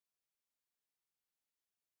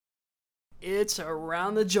It's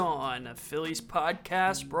Around the John, a Phillies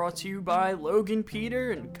podcast brought to you by Logan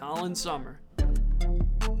Peter and Colin Summer.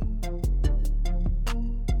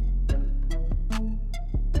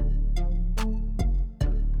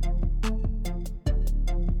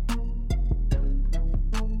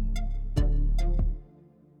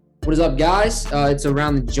 What is up, guys? It's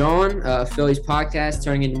Around the John, Phillies podcast,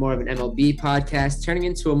 turning into more of an MLB podcast, turning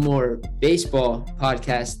into a more baseball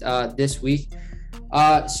podcast this week.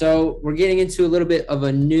 So we're getting into a little bit of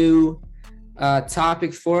a new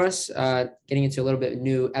topic for us, getting into a little bit of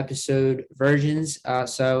new episode versions.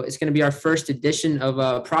 So it's going to be our first edition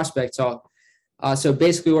of Prospect Talk. So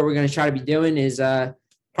basically what we're going to try to be doing is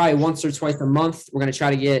probably once or twice a month, we're going to try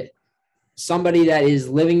to get somebody that is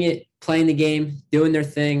living it, playing the game, doing their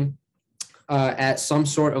thing at some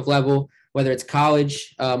sort of level, whether it's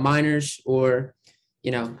college, minors, or,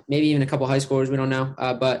 maybe even a couple high schoolers. We don't know.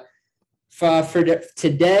 But for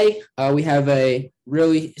today, we have a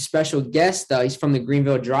really special guest. He's from the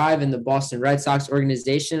Greenville Drive and the Boston Red Sox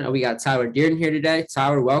organization. We got Tyler Dearden here today.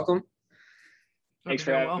 Tyler, welcome. Thanks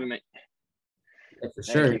for having me. Yeah, for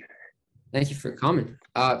sure. Thank you for coming.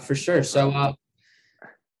 For sure. So,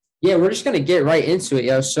 we're just going to get right into it,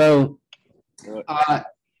 yo. So,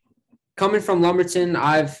 coming from Lumberton,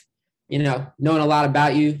 I've, known a lot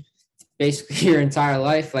about you basically your entire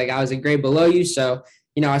life. Like, I was a grade below you. So,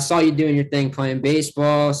 I saw you doing your thing playing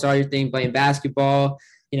baseball, saw your thing playing basketball,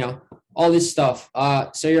 all this stuff.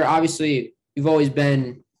 So you've always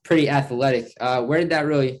been pretty athletic. Where did that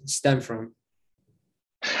really stem from?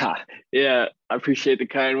 Yeah, I appreciate the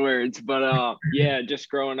kind words. But, just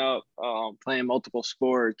growing up, playing multiple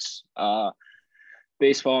sports,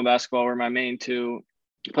 baseball and basketball were my main two.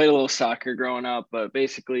 Played a little soccer growing up, but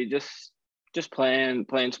basically just playing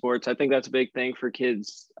sports. I think that's a big thing for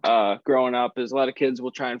kids growing up, is a lot of kids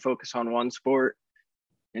will try and focus on one sport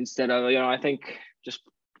instead of, I think just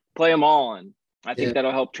play them all. And I think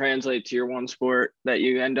that'll help translate to your one sport that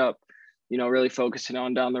you end up, really focusing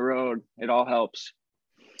on down the road. It all helps.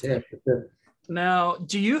 Yeah, for sure. Now,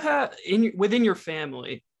 do you have within your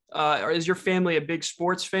family, or is your family a big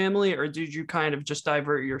sports family, or did you kind of just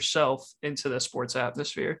divert yourself into the sports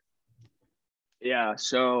atmosphere? Yeah,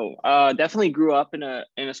 so definitely grew up in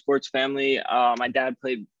a sports family. My dad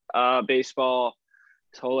played baseball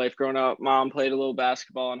his whole life growing up. Mom played a little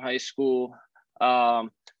basketball in high school.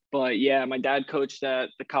 But yeah, my dad coached at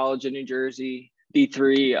the College of New Jersey,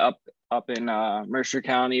 D3 up in Mercer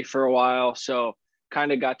County for a while. So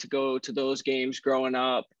kind of got to go to those games growing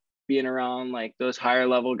up, being around like those higher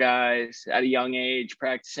level guys at a young age,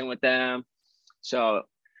 practicing with them. So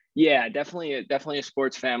yeah, definitely a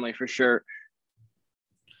sports family for sure.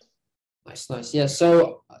 Nice. Yeah.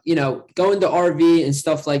 So, going to RV and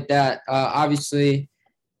stuff like that, obviously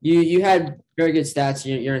you had very good stats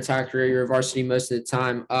your entire career. You were varsity most of the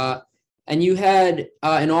time. And you had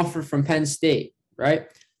an offer from Penn State, right?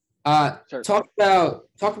 Sure. Talk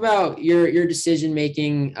about your decision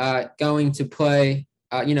making, going to play,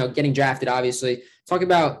 getting drafted, obviously. Talk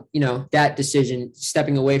about, that decision,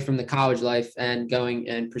 stepping away from the college life and going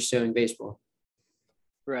and pursuing baseball.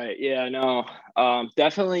 Right. Yeah, no,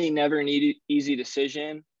 definitely never an easy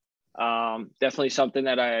decision. Definitely something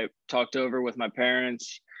that I talked over with my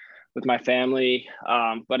parents, with my family.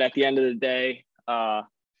 But at the end of the day,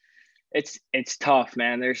 it's tough,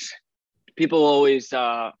 man. There's people always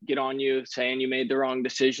get on you saying you made the wrong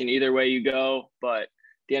decision either way you go. But at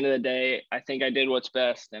the end of the day, I think I did what's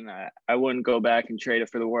best, and I wouldn't go back and trade it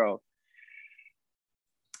for the world.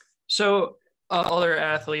 So other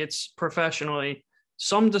athletes professionally,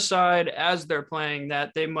 some decide as they're playing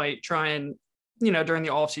that they might try and, during the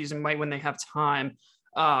off season, when they have time,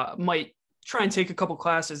 might try and take a couple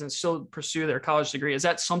classes and still pursue their college degree. Is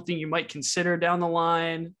that something you might consider down the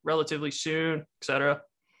line relatively soon, et cetera?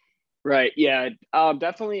 Right. Yeah,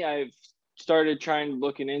 definitely. I've started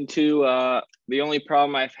looking into, the only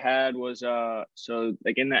problem I've had was, so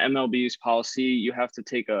like in the MLB's policy, you have to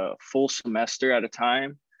take a full semester at a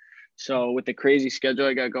time. So with the crazy schedule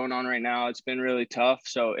I got going on right now, it's been really tough.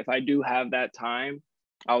 So if I do have that time,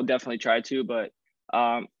 I'll definitely try to. But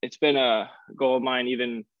it's been a goal of mine,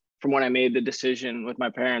 even from when I made the decision with my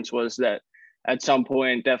parents, was that at some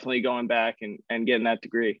point, definitely going back and getting that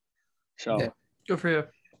degree. So yeah. Good for you.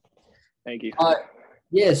 Thank you.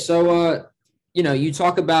 So, you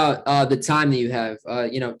talk about the time that you have,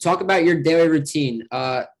 talk about your daily routine.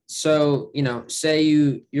 So, say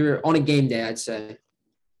you're on a game day, I'd say.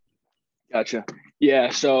 Gotcha. Yeah.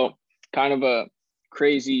 So kind of a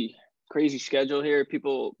crazy schedule here.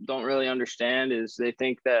 People don't really understand is they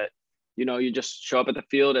think that, you just show up at the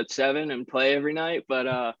field at 7 and play every night,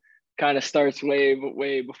 but kind of starts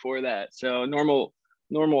way before that. So normal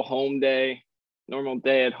home day, normal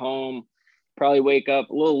day at home. Probably wake up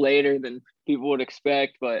a little later than people would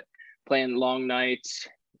expect, but playing long nights,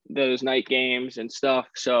 those night games and stuff.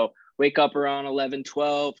 So wake up around 11,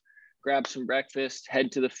 12, grab some breakfast,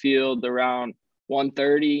 head to the field around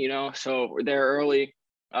 1:30, so we're there early.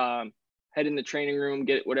 Head in the training room,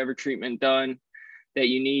 get whatever treatment done that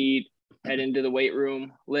you need, head into the weight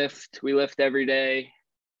room, lift. We lift every day,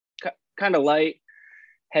 kind of light,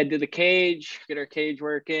 head to the cage, get our cage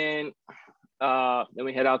work in. Then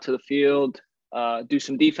we head out to the field, do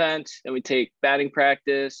some defense. Then we take batting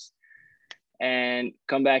practice and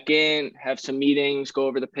come back in, have some meetings, go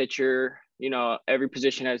over the pitcher. Every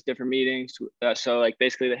position has different meetings. So like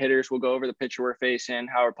basically the hitters will go over the pitcher we're facing,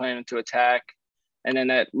 how we're planning to attack. And then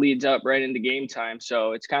that leads up right into game time.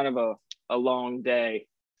 So it's kind of a long day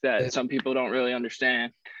that some people don't really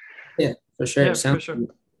understand. Yeah, for sure. Yeah, for sure.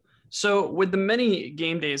 So with the many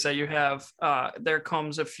game days that you have, there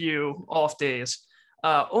comes a few off days.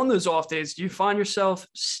 On those off days, do you find yourself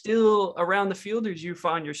still around the field, or do you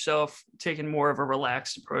find yourself taking more of a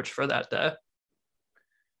relaxed approach for that day?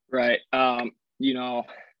 Right.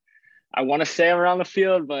 I want to stay around the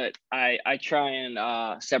field, but I try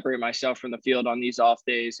and separate myself from the field on these off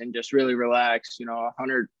days and just really relax.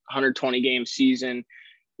 120 game season,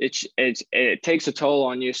 it takes a toll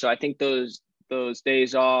on you. So I think those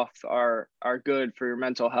days off are good for your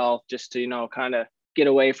mental health, just to kind of get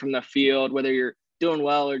away from the field, whether you're doing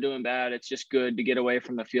well or doing bad. It's just good to get away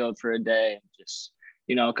from the field for a day and just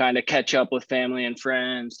kind of catch up with family and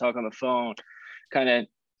friends, talk on the phone, kind of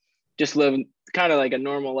just live kind of like a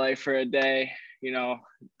normal life for a day.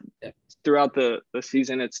 Throughout the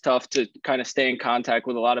season, it's tough to kind of stay in contact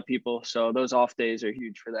with a lot of people, so those off days are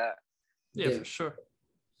huge for that. Yeah, for sure.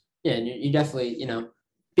 Yeah, and you definitely,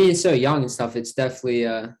 being so young and stuff, it's definitely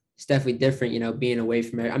different, being away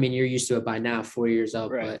from it. I mean, you're used to it by now, 4 years up,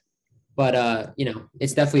 right. but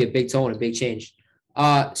it's definitely a big toll and a big change.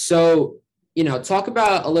 So talk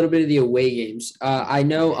about a little bit of the away games. I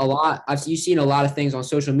know a lot. You've seen a lot of things on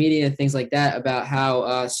social media and things like that about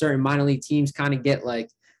how certain minor league teams kind of get like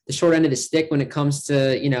the short end of the stick when it comes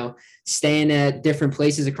to staying at different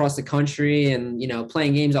places across the country and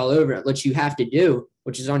playing games all over, which you have to do,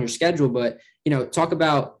 which is on your schedule. But talk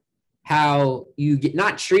about how you get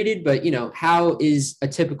not treated, but how is a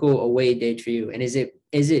typical away day for you, and is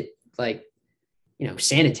it like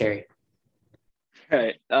sanitary?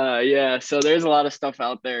 Right. Yeah. So there's a lot of stuff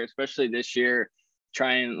out there, especially this year,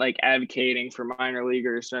 trying like advocating for minor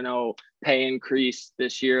leaguers. I know pay increased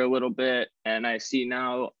this year a little bit, and I see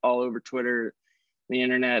now all over Twitter, the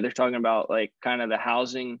internet, they're talking about like kind of the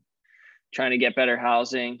housing, trying to get better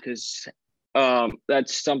housing, because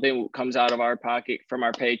that's something that comes out of our pocket from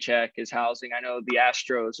our paycheck is housing. I know the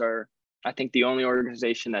Astros are, I think, the only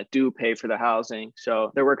organization that do pay for the housing,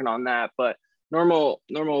 so they're working on that. But normal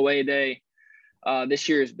away day. This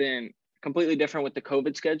year has been completely different with the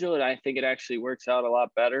COVID schedule, and I think it actually works out a lot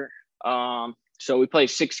better. So we play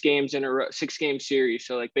 6 games in a row, 6-game series.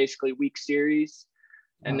 So like basically week series,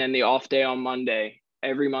 and then the off day on Monday.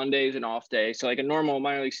 Every Monday is an off day. So like a normal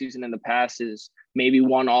minor league season in the past is maybe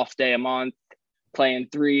 1 off day a month, playing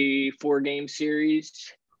 3-4 game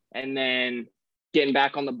series, and then getting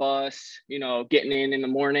back on the bus, getting in the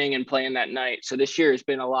morning and playing that night. So this year has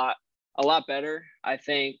been a lot better, I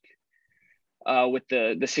think. With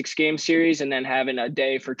the 6-game series, and then having a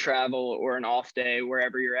day for travel or an off day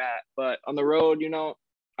wherever you're at. But on the road,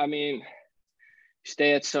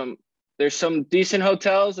 stay at there's some decent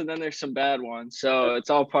hotels, and then there's some bad ones. So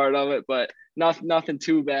it's all part of it, but nothing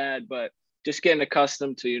too bad, but just getting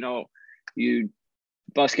accustomed to, you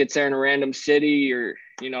bus gets there in a random city, or,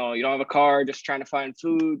 you don't have a car, just trying to find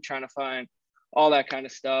food, trying to find all that kind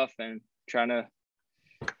of stuff, and trying to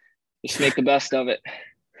just make the best of it.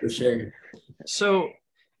 For sure. So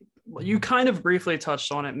you kind of briefly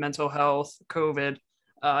touched on it, mental health, COVID.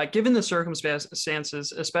 Given the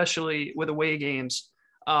circumstances, especially with away games,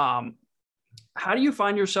 how do you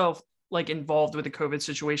find yourself like involved with the COVID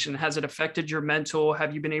situation? Has it affected your mental?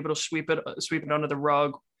 Have you been able to sweep it under the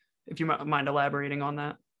rug? If you mind elaborating on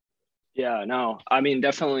that. Yeah, no, I mean,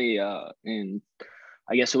 definitely I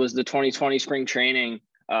guess it was the 2020 spring training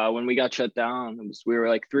when we got shut down. We were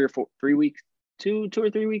like 2 or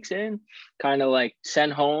 3 weeks in, kind of like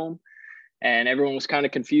sent home, and everyone was kind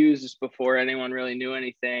of confused just before anyone really knew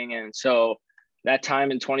anything. And so that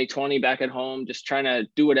time in 2020 back at home, just trying to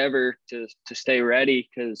do whatever to stay ready,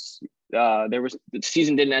 because the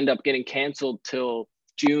season didn't end up getting canceled till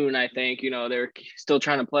June, I think. They're still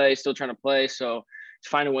trying to play. So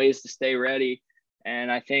finding ways to stay ready.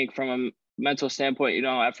 And I think from a mental standpoint,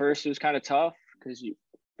 at first it was kind of tough because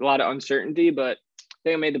a lot of uncertainty, but I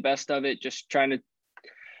think I made the best of it, just trying to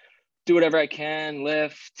do whatever I can,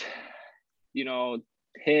 lift,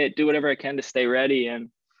 hit, do whatever I can to stay ready. And,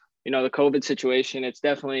 the COVID situation, it's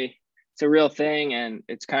a real thing, and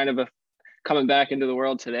it's kind of coming back into the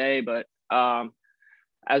world today. But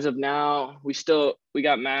as of now, we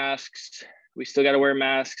got masks. We still got to wear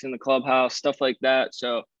masks in the clubhouse, stuff like that.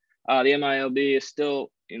 So the MILB is still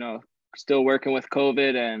working with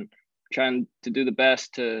COVID and trying to do the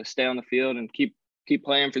best to stay on the field and keep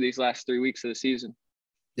playing for these last 3 weeks of the season.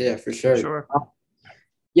 Yeah, for sure. Sure.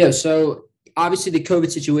 Yeah. So obviously the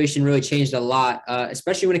COVID situation really changed a lot,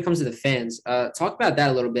 especially when it comes to the fans. Talk about that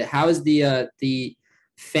a little bit. How is the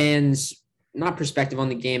fans, not perspective on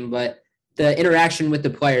the game, but the interaction with the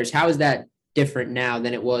players? How is that different now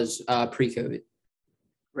than it was pre-COVID?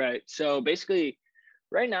 Right. So basically,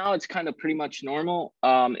 right now it's kind of pretty much normal.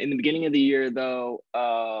 In the beginning of the year, though,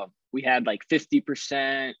 we had like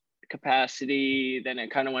 50% capacity. Then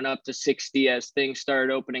it kind of went up to 60 as things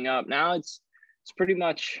started opening up. Now it's pretty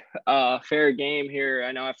much a fair game here.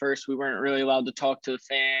 I know at first we weren't really allowed to talk to the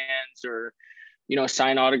fans or,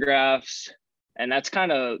 sign autographs. And that's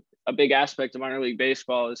kind of a big aspect of minor league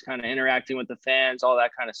baseball, is kind of interacting with the fans, all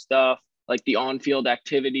that kind of stuff, like the on-field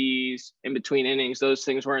activities in between innings. Those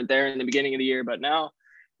things weren't there in the beginning of the year, but now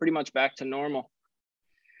pretty much back to normal.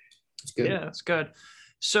 That's good. Yeah, that's good.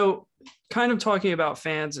 So kind of talking about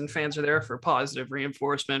fans, and fans are there for positive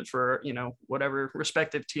reinforcement for, whatever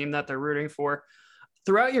respective team that they're rooting for.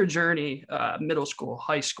 Throughout your journey, middle school,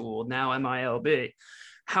 high school, now MILB,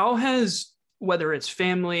 how has, whether it's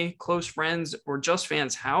family, close friends, or just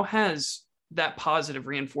fans, how has that positive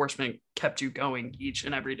reinforcement kept you going each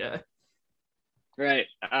and every day? Right.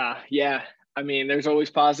 Yeah. I mean, there's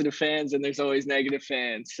always positive fans and there's always negative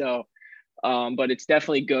fans. So, but it's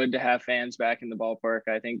definitely good to have fans back in the ballpark.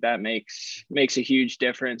 I think that makes a huge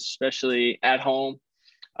difference, especially at home.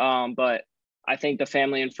 But I think the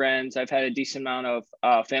family and friends, I've had a decent amount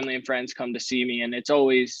of family and friends come to see me, and it's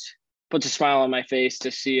always puts a smile on my face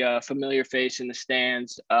to see a familiar face in the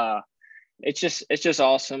stands. It's just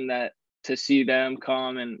awesome to see them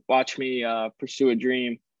come and watch me pursue a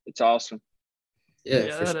dream. It's awesome. Yeah,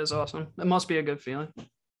 that is awesome. It must be a good feeling.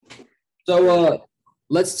 So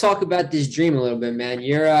let's talk about this dream a little bit, man.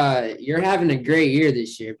 You're having a great year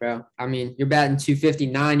this year, bro. I mean, you're batting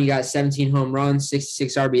 .259. You got 17 home runs,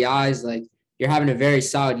 66 RBIs. Like, you're having a very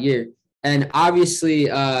solid year. And obviously,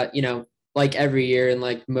 like every year, and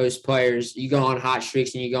like most players, you go on hot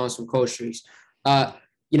streaks and you go on some cold streaks.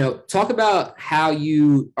 Talk about how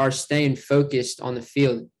you are staying focused on the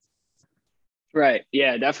field. Right.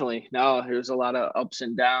 Yeah, definitely. No, there's a lot of ups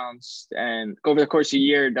and downs, and over the course of a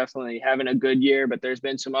year, definitely having a good year, but there's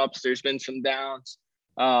been some ups, there's been some downs.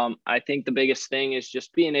 I think the biggest thing is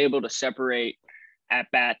just being able to separate at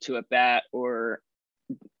bat to at bat, or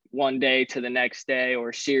one day to the next day,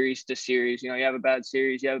 or series to series. You have a bad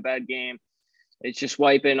series, you have a bad game. It's just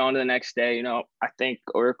wiping on to the next day. I think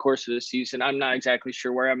over the course of the season, I'm not exactly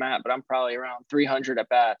sure where I'm at, but I'm probably around 300 at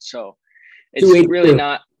bats. So it's really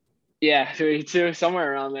not. Yeah, 32,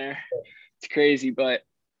 somewhere around there. It's crazy. But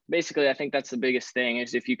basically, I think that's the biggest thing,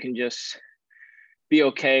 is if you can just be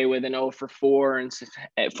okay with an 0 for 4 and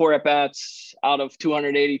 4 at-bats out of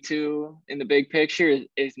 282 in the big picture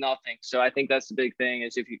is nothing. So I think that's the big thing,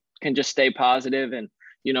 is if you can just stay positive. And,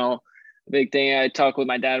 the big thing I talk with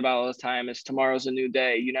my dad about all the time is tomorrow's a new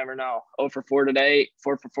day. You never know. 0 for 4 today,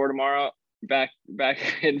 4 for 4 tomorrow, back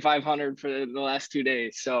in 500 for the last 2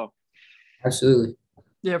 days. So absolutely.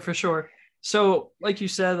 Yeah, for sure. So like you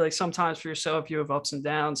said, like sometimes for yourself, you have ups and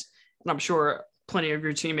downs, and I'm sure plenty of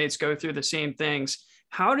your teammates go through the same things.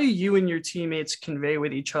 How do you and your teammates convey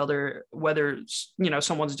with each other, whether,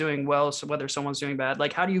 someone's doing well, so whether someone's doing bad?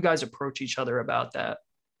 Like, how do you guys approach each other about that?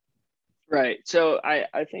 Right. So I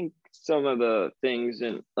think some of the things,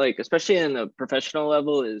 and like, especially in the professional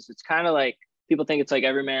level, is it's kind of like people think it's like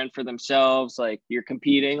every man for themselves. Like, you're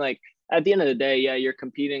competing, like at the end of the day, yeah, you're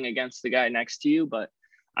competing against the guy next to you, but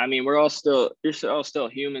I mean, you're all still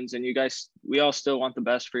humans, and we all still want the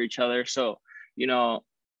best for each other. So,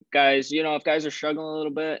 guys, if guys are struggling a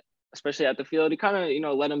little bit, especially at the field, you kind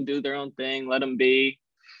of, let them do their own thing, let them be.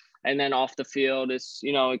 And then off the field, it's,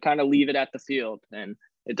 kind of leave it at the field. And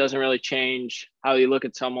it doesn't really change how you look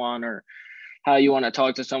at someone or how you want to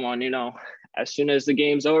talk to someone. As soon as the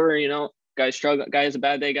game's over, guys struggle, guys a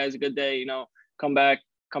bad day, guys a good day, come back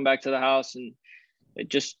to the house and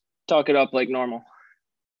just talk it up like normal.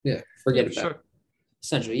 Yeah, forget about it.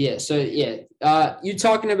 Essentially, yeah. So yeah, you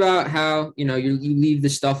talking about how you leave the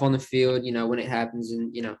stuff on the field, when it happens,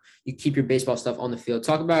 and you keep your baseball stuff on the field.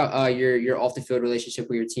 Talk about your off the field relationship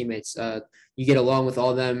with your teammates. You get along with all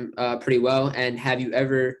of them pretty well, and have you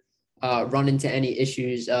ever run into any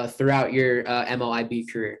issues throughout your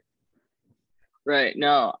MLIB career? Right.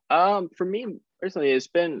 No. For me personally,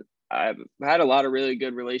 I've had a lot of really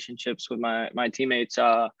good relationships with my teammates.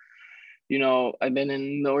 I've been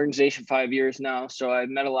in the organization 5 years now, so I've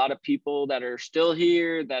met a lot of people that are still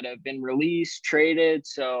here that have been released, traded.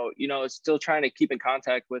 So, it's still trying to keep in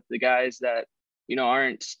contact with the guys that,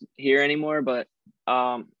 aren't here anymore. But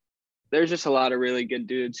there's just a lot of really good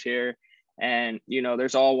dudes here. And,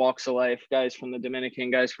 there's all walks of life, guys from the Dominican,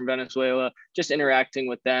 guys from Venezuela, just interacting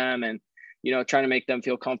with them and, trying to make them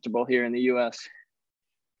feel comfortable here in the U.S.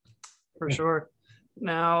 For sure.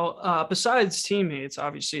 Now, besides teammates,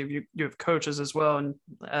 obviously you have coaches as well. And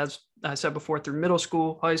as I said before, through middle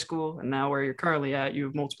school, high school, and now where you're currently at, you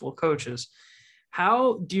have multiple coaches.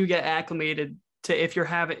 How do you get acclimated to if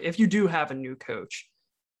you do have a new coach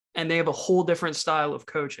and they have a whole different style of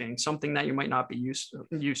coaching, something that you might not be used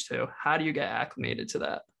to? How do you get acclimated to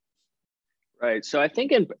that? Right. So I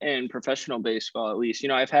think in professional baseball, at least,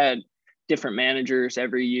 I've had different managers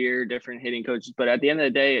every year, different hitting coaches, but at the end of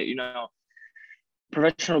the day,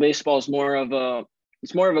 professional baseball is more of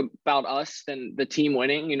about us than the team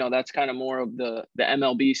winning. That's kind of more of the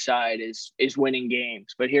MLB side is winning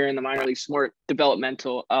games. But here in the minor leagues, more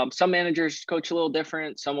developmental. Some managers coach a little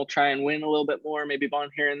different. Some will try and win a little bit more, maybe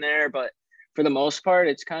one here and there. But for the most part,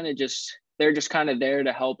 it's kind of they're just kind of there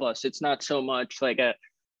to help us. It's not so much like a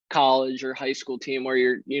college or high school team where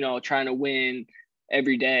you're, trying to win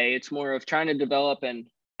every day. It's more of trying to develop, and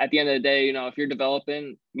at the end of the day, if you're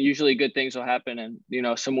developing, usually good things will happen and,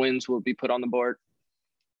 some wins will be put on the board.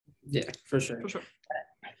 Yeah, for sure.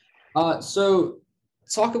 So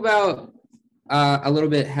talk about a little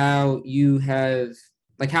bit how you have,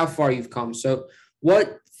 how far you've come. So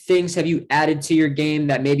what things have you added to your game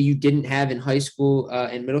that maybe you didn't have in high school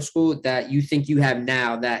and middle school that you think you have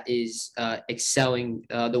now that is excelling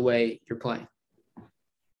the way you're playing?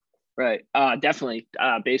 Right. Definitely.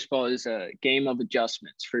 Baseball is a game of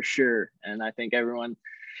adjustments for sure. And I think everyone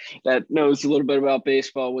that knows a little bit about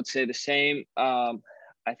baseball would say the same.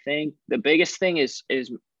 I think the biggest thing is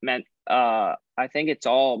I think it's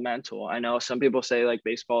all mental. I know some people say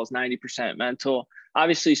baseball is 90% mental.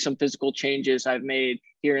 Obviously some physical changes I've made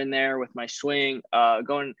here and there with my swing,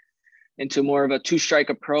 going into more of a 2-strike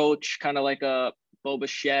approach, kind of like a Bo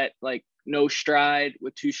Bichette, no stride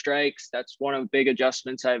with 2 strikes. That's one of the big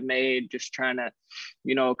adjustments I've made, just trying to,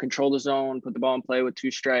 control the zone, put the ball in play with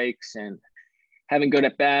 2 strikes and having good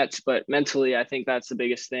at bats. But mentally, I think that's the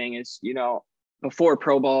biggest thing is, before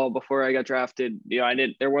pro ball, before I got drafted,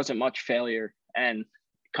 there wasn't much failure. And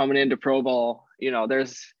coming into pro ball,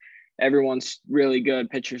 everyone's really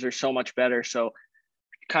good. Pitchers are so much better. So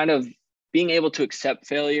kind of being able to accept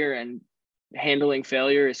failure and handling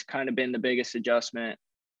failure has kind of been the biggest adjustment,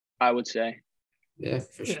 I would say. Yeah,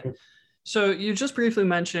 for sure. Yeah. So you just briefly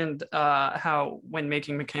mentioned how when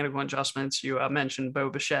making mechanical adjustments, you mentioned Bo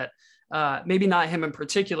Bichette. Maybe not him in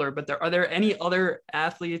particular, but are there any other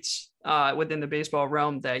athletes within the baseball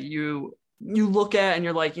realm that you look at and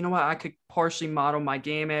you're like, you know what, I could partially model my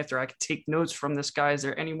game after, I could take notes from this guy? Is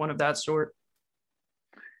there anyone of that sort?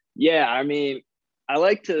 Yeah, I mean, I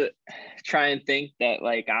like to try and think that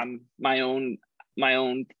I'm my own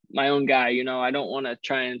guy. I don't want to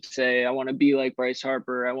try and say I want to be like Bryce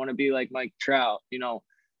Harper, I want to be like Mike Trout.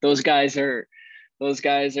 Those guys are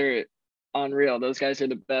unreal. Those guys are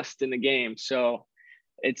the best in the game. So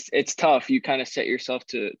it's tough. You kind of set yourself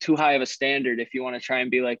to too high of a standard if you want to try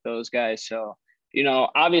and be like those guys. So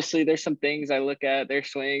obviously there's some things I look at their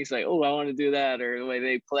swings oh, I want to do that, or the way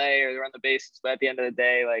they play or they run the bases. But at the end of the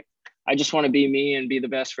day, I just want to be me and be the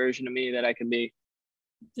best version of me that I can be.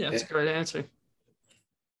 Yeah, that's a great answer.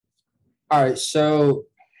 All right. So,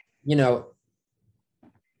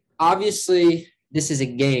 obviously this is a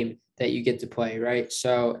game that you get to play, right?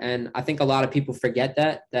 So, and I think a lot of people forget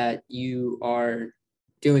that you are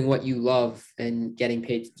doing what you love and getting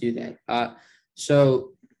paid to do that.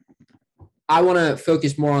 So I want to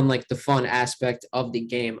focus more on the fun aspect of the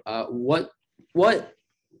game. What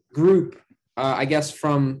group, I guess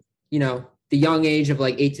from, the young age of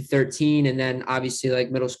 8 to 13, and then obviously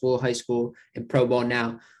middle school, high school, and pro ball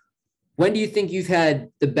now, when do you think you've had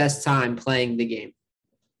the best time playing the game?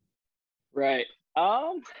 Right.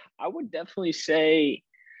 I would definitely say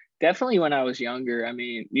when I was younger. I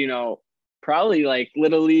mean, probably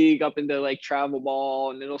little league up into travel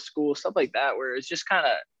ball and middle school, stuff like that, where it's just kind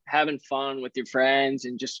of having fun with your friends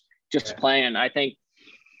and just playing. I think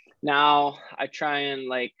now I try and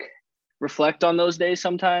like reflect on those days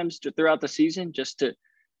sometimes throughout the season just to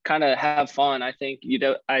kind of have fun. I think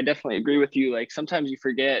I definitely agree with you. Like sometimes you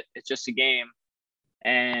forget it's just a game,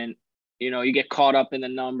 and you get caught up in the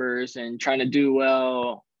numbers and trying to do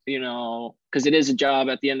well, because it is a job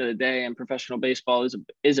at the end of the day, and professional baseball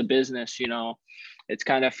is a business. It's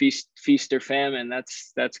kind of feast or famine.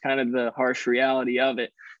 That's kind of the harsh reality of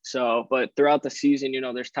it. So, but throughout the season,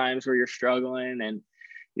 there's times where you're struggling and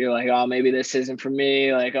you're like, oh, maybe this isn't for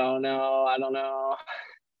me. Like, oh no, I don't know,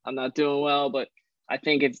 I'm not doing well. But I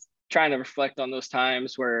think it's trying to reflect on those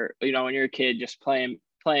times where, when you're a kid, just playing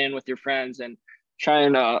with your friends and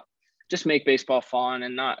trying to just make baseball fun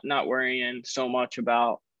and not worrying so much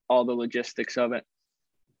about all the logistics of it.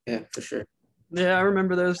 Yeah, for sure. Yeah, I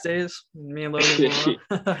remember those days. Me and Logan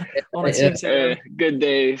were on a team together. Good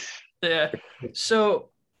days. Yeah. So,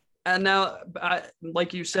 and now,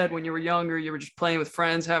 like you said, when you were younger, you were just playing with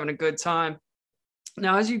friends, having a good time.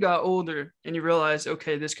 Now, as you got older and you realized,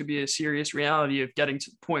 okay, this could be a serious reality of getting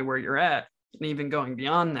to the point where you're at and even going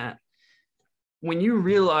beyond that. When you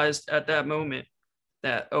realized at that moment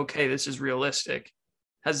that, okay, this is realistic,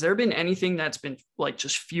 has there been anything that's been like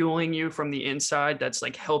just fueling you from the inside that's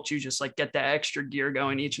like helped you just like get that extra gear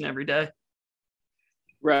going each and every day?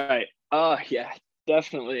 Right. Yeah,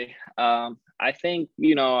 definitely. I think,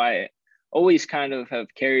 I always kind of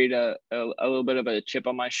have carried a little bit of a chip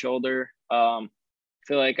on my shoulder.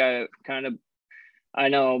 Feel like I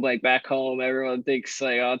know like back home, everyone thinks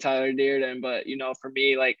like, oh, Tyler Dearden, but for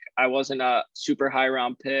me, like I wasn't a super high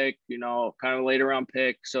round pick, kind of later round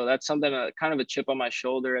pick. So that's something kind of a chip on my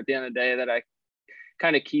shoulder at the end of the day that I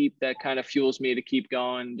kind of keep, that kind of fuels me to keep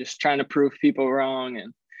going, just trying to prove people wrong.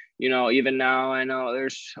 And, even now I know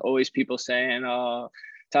there's always people saying, oh,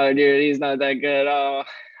 Tyler Dearden, he's not that good. Oh,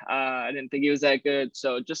 I didn't think he was that good.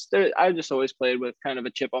 So I just always played with kind of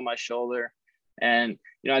a chip on my shoulder. And,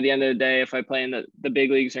 at the end of the day, if I play in the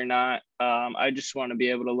big leagues or not, I just want to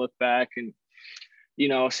be able to look back and,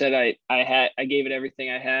 said I gave it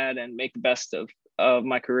everything I had and make the best of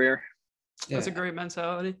my career. Yeah. That's a great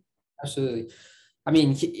mentality. Absolutely. I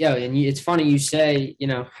mean, yeah, and it's funny you say,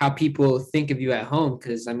 how people think of you at home,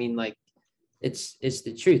 because I mean, like, it's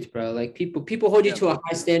the truth, bro. Like people hold you to a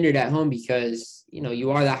high standard at home because,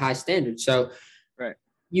 you are that high standard. So right.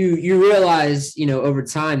 You realize, over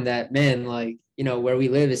time that, man, like, where we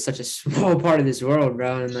live is such a small part of this world,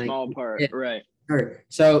 bro. And like, small part, right. Sure.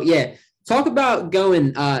 So yeah, talk about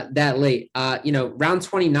going that late. Round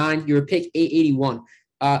 29, you were picked 881.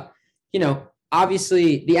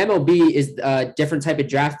 Obviously the MLB is a different type of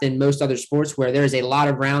draft than most other sports where there's a lot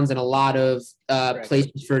of rounds and a lot of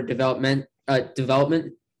places for development.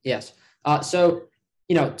 Yes. So,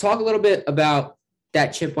 talk a little bit about that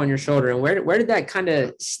chip on your shoulder and where did that kind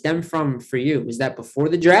of stem from for you? Was that before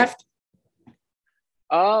the draft?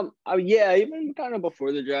 Yeah, even kind of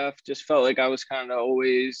before the draft, just felt like I was kind of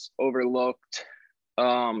always overlooked,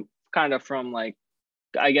 kind of from like,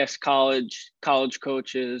 I guess college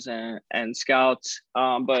coaches and scouts.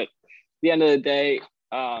 But at the end of the day,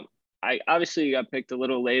 I obviously got picked a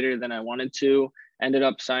little later than I wanted to, ended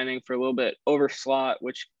up signing for a little bit over slot,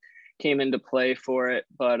 which came into play for it.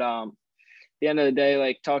 But, at the end of the day,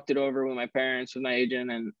 like talked it over with my parents, with my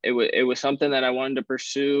agent, and it was something that I wanted to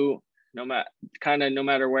pursue no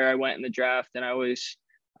matter where I went in the draft. And I always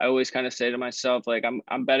kind of say to myself, like,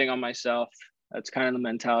 I'm betting on myself. That's kind of the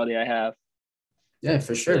mentality I have. Yeah,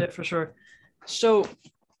 for sure. Yeah, for sure. So,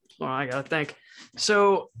 I got to think.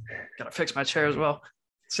 So, got to fix my chair as well.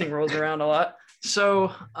 This thing rolls around a lot.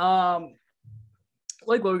 So,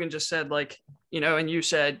 like Logan just said, like, and you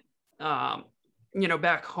said,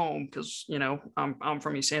 back home, because, I'm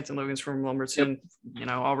from East Hampton, Logan's from Lumberton,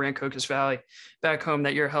 all ran Cocos Valley, back home,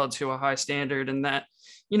 that you're held to a high standard and that,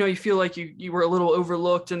 you feel like you were a little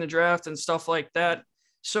overlooked in the draft and stuff like that.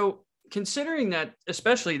 So, considering that,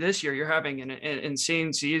 especially this year, you're having an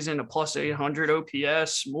insane season, a plus 800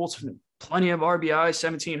 OPS, plenty of RBI,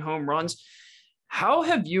 17 home runs. How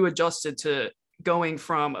have you adjusted to going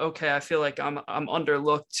from, okay, I feel like I'm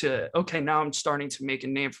underlooked to, okay, now I'm starting to make a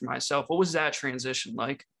name for myself? What was that transition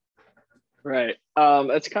like? Right.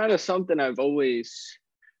 It's kind of something I've always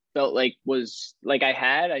felt like was like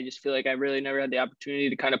I just feel like I really never had the opportunity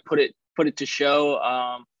to kind of put it to show.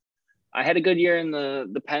 I had a good year in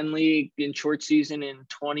the Penn League in short season in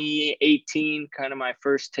 2018, kind of my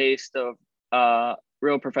first taste of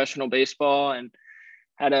real professional baseball, and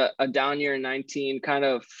had a down year in 19, kind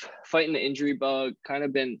of fighting the injury bug, kind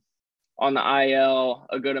of been on the IL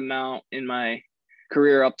a good amount in my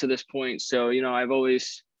career up to this point. So, I've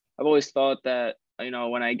always thought that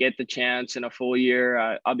when I get the chance in a full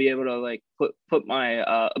year, I'll be able to like put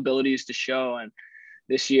my abilities to show. And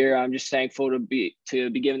this year, I'm just thankful to be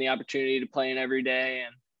given the opportunity to play in every day,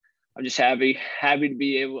 and I'm just happy to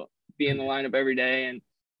be able to be in the lineup every day and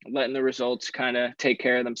letting the results kind of take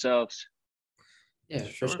care of themselves. Yeah,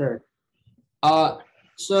 for sure.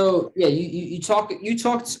 So yeah, you talked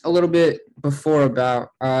a little bit before about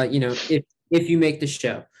if you make the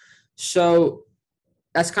show. So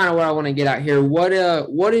that's kind of what I want to get out here. What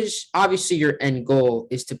is obviously your end goal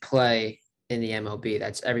is to play in the MLB.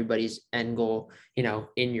 That's everybody's end goal,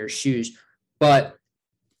 in your shoes. But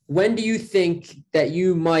when do you think that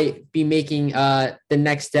you might be making the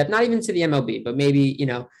next step, not even to the MLB, but maybe,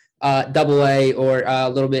 AA or a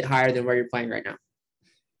little bit higher than where you're playing right now?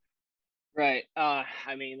 Right. I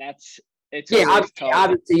mean, it's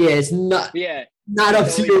obviously, it's not up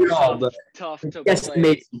to you at all, but tough to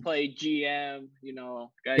play GM,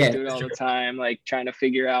 guys do it all the time, like trying to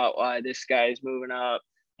figure out why this guy's moving up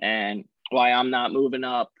and why I'm not moving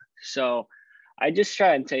up. So I just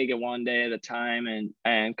try and take it one day at a time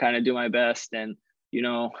and kind of do my best. And,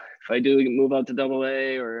 if I do move up to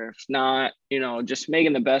AA or if not, just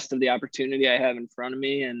making the best of the opportunity I have in front of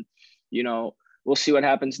me. And, we'll see what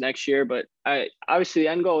happens next year. But obviously the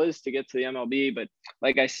end goal is to get to the MLB. But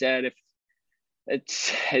like I said, if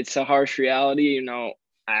it's a harsh reality,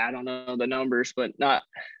 I don't know the numbers, but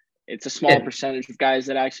it's a small percentage of guys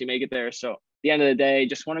that actually make it there. So at the end of the day,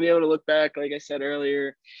 just want to be able to look back, like I said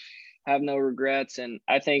earlier, have no regrets. And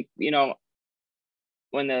I think,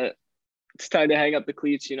 when it's time to hang up the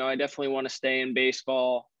cleats, I definitely want to stay in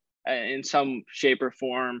baseball in some shape or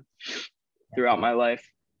form throughout my life.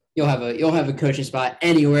 You'll have a coaching spot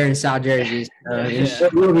anywhere in South Jersey.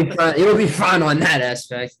 You'll be fine. You'll be fine on that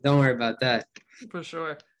aspect. Don't worry about that. For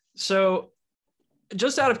sure. So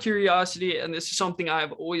just out of curiosity, and this is something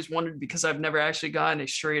I've always wondered because I've never actually gotten a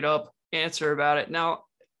straight up answer about it. Now,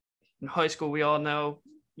 in high school, we all know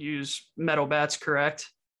use metal bats,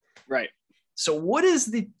 correct? Right. So what is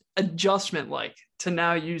the adjustment like to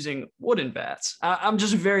now using wooden bats? I'm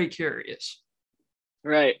just very curious.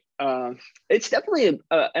 Right. It's definitely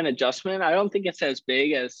an adjustment. I don't think it's as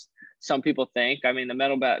big as some people think. I mean, the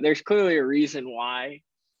metal bat, there's clearly a reason why,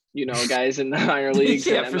 guys in the minor leagues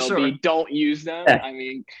and MLB don't use them. Yeah. I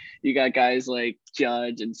mean, you got guys like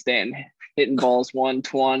Judge and Stanton hitting balls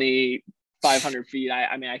 120, 500 feet.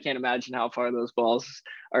 I mean, I can't imagine how far those balls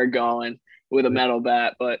are going with a metal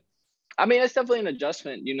bat. But, I mean, it's definitely an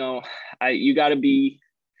adjustment. You got to be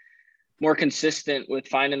more consistent with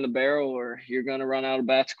finding the barrel or you're going to run out of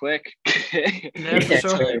bats quick. Yeah, for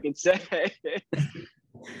sure. I can say.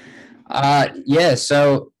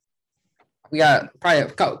 So we got probably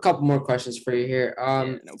a couple more questions for you here.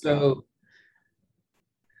 So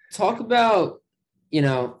talk about,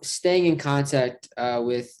 staying in contact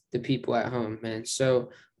with the people at home, man.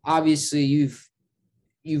 So obviously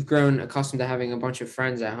you've grown accustomed to having a bunch of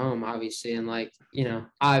friends at home, obviously. And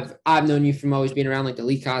I've known you from always being around like the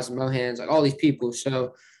Lee Cos and Mohans, like all these people.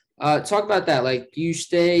 So talk about that. Like, do you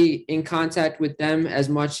stay in contact with them as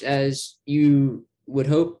much as you would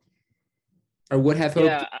hope or would have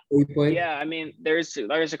hoped? Yeah. I mean, there's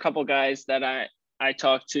a couple guys that I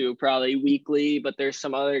talk to probably weekly, but there's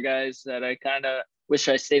some other guys that I kind of wish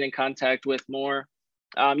I stayed in contact with more.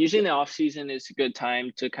 Usually in the off season is a good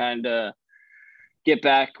time to kind of get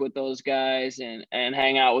back with those guys and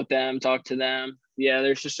hang out with them, talk to them. Yeah,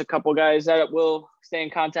 there's just a couple guys that will stay in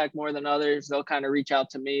contact more than others. They'll kind of reach out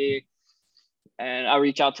to me and I'll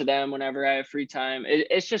reach out to them whenever I have free time.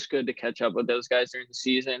 It's just good to catch up with those guys during the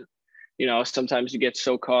season. Sometimes you get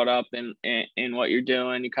so caught up in what you're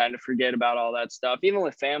doing, you kind of forget about all that stuff. Even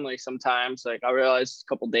with family, sometimes, like I realized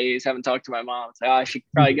a couple of days, haven't talked to my mom. It's like, I should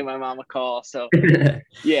probably give my mom a call. So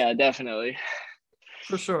yeah, definitely.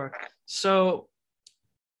 For sure. So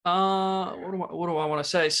what do I want to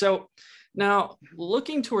say? So now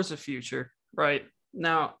looking towards the future, right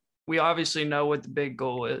now, we obviously know what the big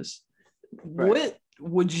goal is. Right. What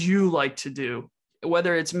would you like to do,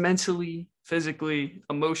 whether it's mentally, physically,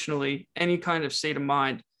 emotionally, any kind of state of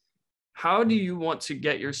mind? How do you want to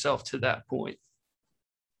get yourself to that point?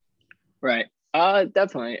 Right.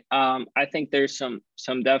 Definitely. I think there's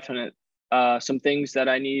some definite, some things that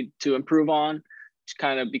I need to improve on, just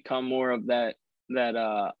kind of become more of that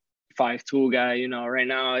 5-tool guy. Right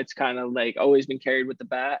now it's kind of like always been carried with the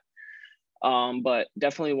bat. But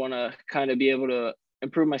definitely want to kind of be able to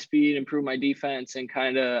improve my speed, improve my defense, and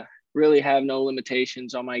kind of really have no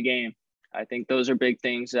limitations on my game. I think those are big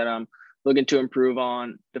things that I'm looking to improve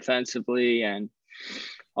on defensively and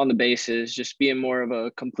on the bases, just being more of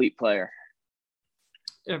a complete player.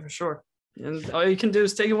 Yeah, for sure. And all you can do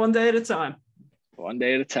is take it one day at a time. One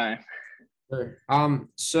day at a time. Sure.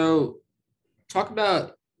 So talk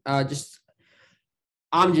about I'm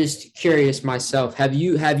just curious myself. Have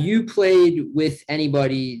you played with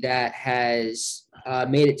anybody that has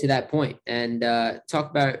made it to that point? And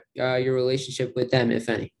talk about your relationship with them, if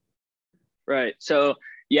any. Right. So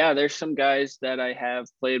yeah, there's some guys that I have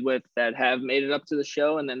played with that have made it up to the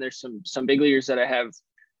show, and then there's some big leaguers that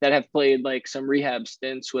have played like some rehab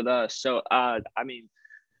stints with us. So I mean,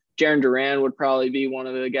 Jaron Duran would probably be one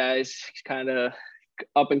of the guys kind of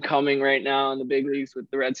up and coming right now in the big leagues with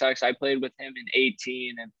the Red Sox. I played with him in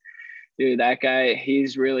 18, and dude, that guy,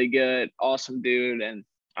 he's really good, awesome dude, and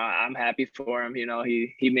I'm happy for him. You know,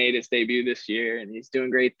 he made his debut this year, and he's doing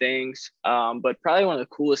great things. But probably one of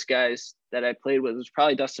the coolest guys that I played with was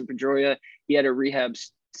probably Dustin Pedroia. He had a rehab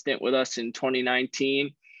stint with us in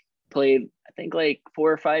 2019. Played, I think, like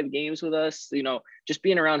 4 or 5 games with us. You know, just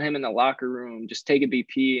being around him in the locker room, just taking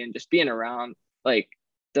BP and just being around like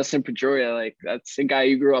Dustin Pedroia, like that's the guy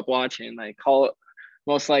you grew up watching, like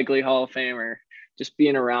most likely Hall of Famer. Just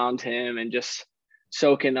being around him and just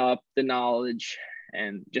soaking up the knowledge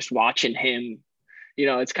and just watching him. You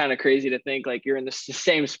know, it's kind of crazy to think like you're in the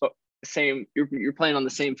same you're playing on the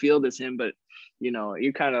same field as him, but you know,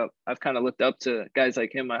 I've kind of looked up to guys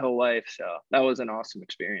like him my whole life. So that was an awesome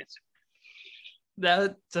experience.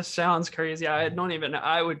 That just sounds crazy. I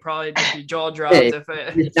would probably just be jaw dropped if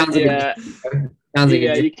it sounds like yeah. Sounds like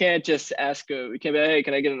you can't just ask him. You can't be like, hey,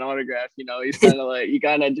 can I get an autograph? You know, he's kind of like, you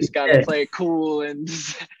gotta play it cool and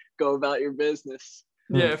just go about your business.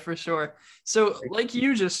 Yeah, for sure. So like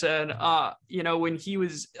you just said, you know, when he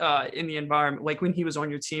was in the environment, like when he was on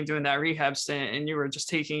your team doing that rehab stint and you were just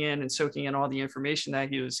taking in and soaking in all the information that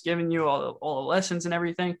he was giving you, all the lessons and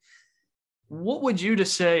everything, what would you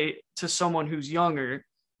just say to someone who's younger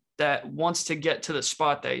that wants to get to the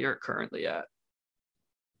spot that you're currently at?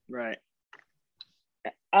 Right.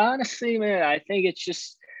 Honestly, man, I think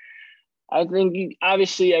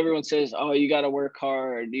obviously everyone says, oh, you got to work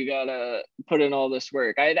hard. You got to put in all this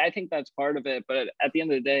work. I think that's part of it. But at the end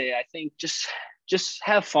of the day, I think just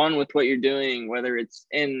have fun with what you're doing, whether it's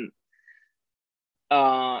if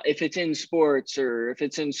it's in sports or if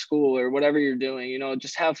it's in school or whatever you're doing, you know,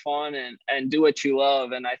 just have fun and do what you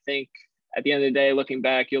love. And I think at the end of the day, looking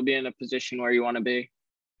back, you'll be in a position where you want to be.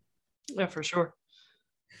 Yeah, for sure.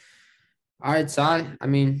 All right, Sai. I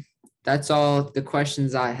mean, that's all the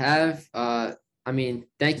questions I have. I mean,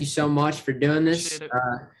 thank you so much for doing this.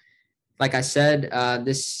 Like I said,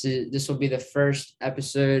 this will be the first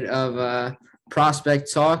episode of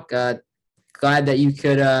Prospect Talk. Glad that you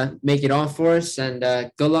could make it on for us, and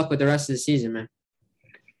good luck with the rest of the season, man.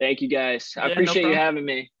 Thank you, guys. I appreciate you having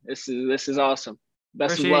me. This is awesome.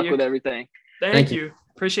 Best of luck with everything. Thank you.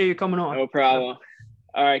 Appreciate you coming on. No problem.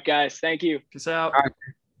 All right, guys. Thank you. Peace out. All right.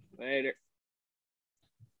 Later.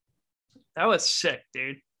 That was sick,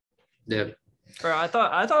 dude. Yeah. Bro, I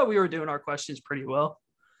thought we were doing our questions pretty well.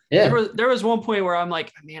 Yeah. There was one point where I'm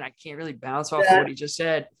like, man, I can't really bounce off what he just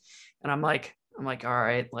said. And I'm like, all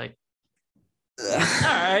right, like, all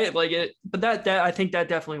right, like it. But that I think that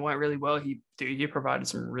definitely went really well. He provided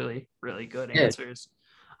some really, really good answers.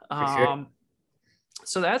 Sure.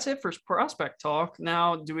 So that's it for Prospect Talk.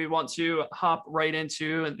 Now, do we want to hop right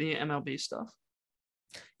into the MLB stuff?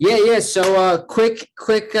 Yeah. So quick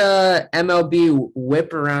MLB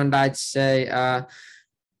whip around, I'd say.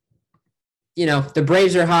 You know, the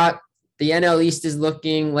Braves are hot. The NL East is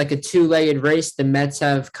looking like a 2-legged race. The Mets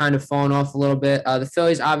have kind of fallen off a little bit. The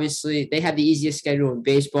Phillies, obviously, they have the easiest schedule in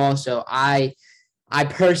baseball, so I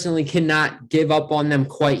personally cannot give up on them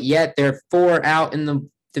quite yet. They're 4 out in the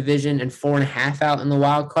division and 4.5 out in the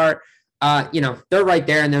wild card. You know, they're right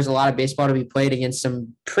there, and there's a lot of baseball to be played against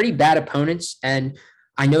some pretty bad opponents. And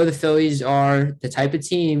I know the Phillies are the type of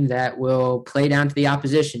team that will play down to the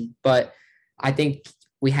opposition, but I think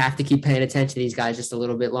we have to keep paying attention to these guys just a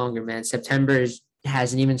little bit longer, man. September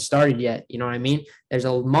hasn't even started yet. You know what I mean? There's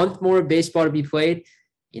a month more of baseball to be played.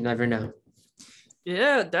 You never know.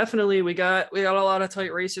 Yeah, definitely. We got a lot of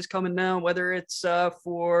tight races coming now, whether it's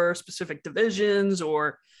for specific divisions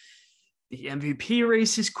or the MVP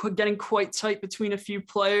race is getting quite tight between a few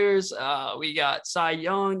players. We got Cy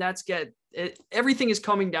Young. Everything is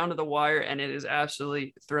coming down to the wire, and it is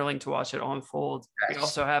absolutely thrilling to watch it unfold. Yes. We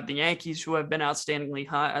also have the Yankees, who have been outstandingly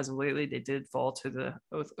hot as of lately. They did fall to the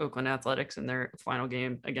Oakland Athletics in their final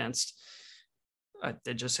game against, I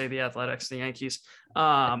did just say the Athletics, the Yankees.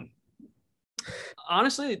 Honestly,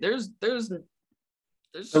 there's the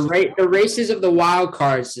races of the wild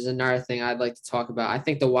cards is another thing I'd like to talk about. I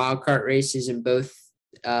think the wild card races in both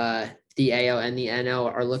the AL and the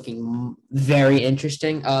NL are looking very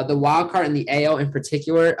interesting. The wild card in the AL in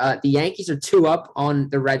particular, the Yankees are 2 up on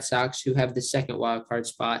the Red Sox, who have the second wild card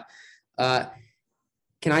spot.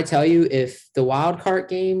 Can I tell you, if the wild card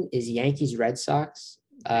game is Yankees Red Sox,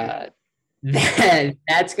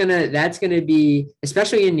 that's gonna be,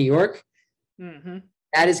 especially in New York,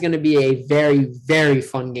 that is gonna be a very, very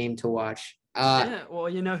fun game to watch. Yeah, well,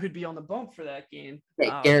 you know who'd be on the bump for that game?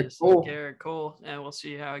 Garrett Cole. Garrett Cole, and we'll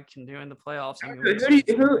see how he can do in the playoffs.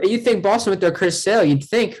 Who you think Boston with their Chris Sale? You'd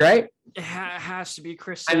think, right? It has to be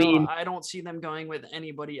Chris Sale. I don't see them going with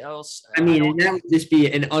anybody else. That would just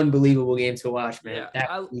be an unbelievable game to watch, man. Yeah,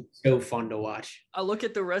 that would be so fun to watch. I look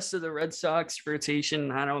at the rest of the Red Sox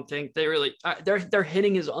rotation. I don't think they really their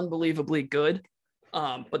hitting is unbelievably good,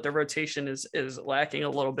 but the rotation is lacking a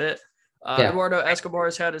little bit. Eduardo Escobar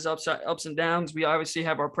has had his ups and downs. We obviously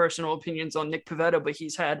have our personal opinions on Nick Pivetta, but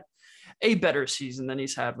he's had a better season than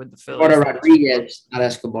he's had with the Phillies. Eduardo Rodriguez, not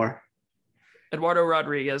Escobar. Eduardo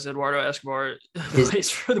Escobar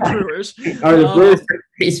plays for the Brewers. Or the Brewers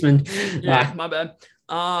baseman. Yeah, my bad.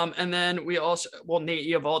 And then we also, Nate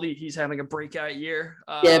Eovaldi, he's having a breakout year.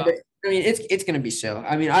 But I mean, it's going to be so.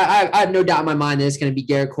 I mean, I have no doubt in my mind that it's going to be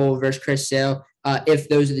Garrett Cole versus Chris Sale. If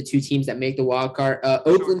those are the two teams that make the wild card.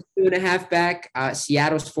 Oakland's 2.5 back,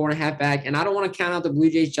 Seattle's 4.5 back, and I don't want to count out the Blue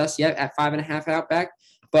Jays just yet at 5.5 out back.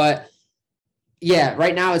 But yeah,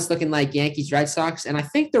 right now it's looking like Yankees, Red Sox, and I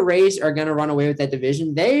think the Rays are going to run away with that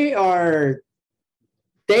division. They are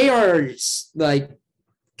like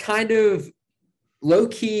kind of low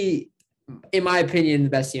key, in my opinion, the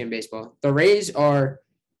best team in baseball. The Rays are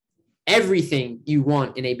everything you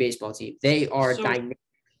want in a baseball team. They are dynamic.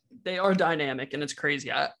 They are dynamic, and it's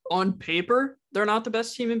crazy. On paper, they're not the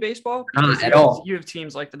best team in baseball. Not at all. You have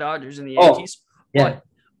teams like the Dodgers and the Yankees. Yeah.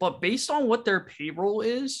 But based on what their payroll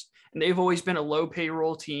is, and they've always been a low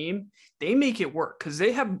payroll team, they make it work because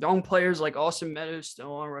they have young players like Austin Meadows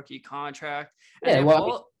still on rookie contract. And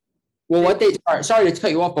sorry to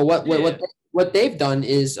cut you off, but what they've done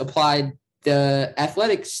is applied the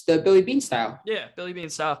athletics, the Billy Beane style. Yeah, Billy Beane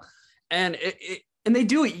style. And and they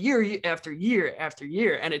do it year after year after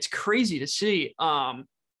year, and it's crazy to see. Obviously,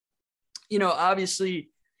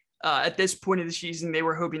 at this point of the season, they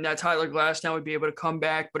were hoping that Tyler Glasnow would be able to come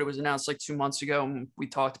back, but it was announced like 2 months ago, and we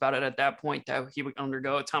talked about it at that point that he would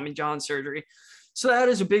undergo a Tommy John surgery. So that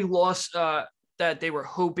is a big loss that they were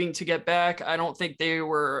hoping to get back. I don't think they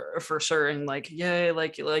were for certain like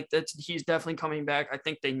that's he's definitely coming back. I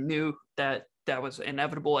think they knew that was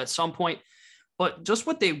inevitable at some point. But just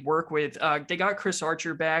what they work with, they got Chris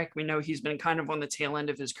Archer back. We know he's been kind of on the tail end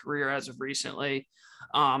of his career as of recently.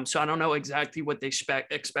 So I don't know exactly what they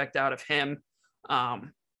expect out of him.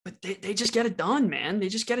 But they just get it done, man. They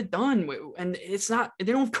just get it done. And they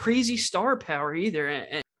don't have crazy star power either.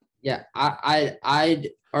 Yeah, I'd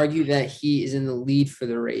argue that he is in the lead for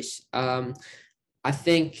the race. I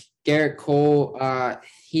think Garrett Cole,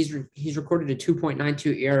 he's recorded a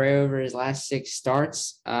 2.92 ERA over his last 6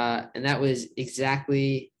 starts, and that was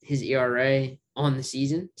exactly his ERA on the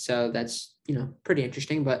season. So that's, pretty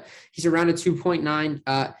interesting, but he's around a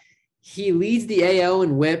 2.9. He leads the AL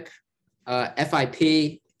in WHIP,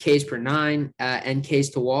 FIP, Ks per 9, and Ks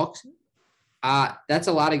to walks. That's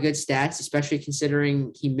a lot of good stats, especially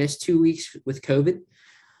considering he missed 2 weeks with COVID.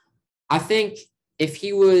 I think if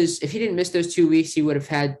he didn't miss those 2 weeks, he would have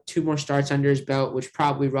had 2 more starts under his belt, which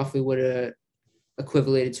probably roughly would have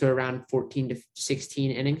equivalated to around 14 to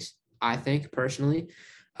 16 innings, I think, personally.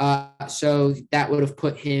 So that would have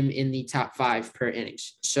put him in the top 5 per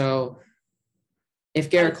innings. So if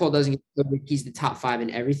Garrett Cole doesn't get COVID, he's the top 5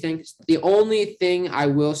 in everything. The only thing I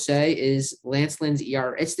will say is Lance Lynn's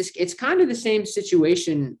ERA. It's kind of the same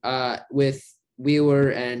situation with Wheeler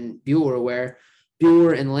and Buehler, where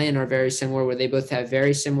Buehler and Lynn are very similar, where they both have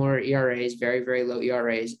very similar ERAs, very, very low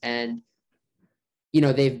ERAs. And,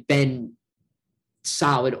 they've been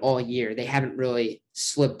solid all year. They haven't really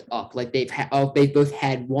slipped up. Like they've both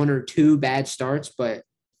had 1 or 2 bad starts, but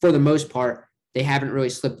for the most part, they haven't really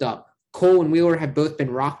slipped up. Cole and Wheeler have both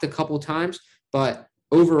been rocked a couple times, but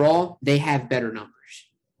overall, they have better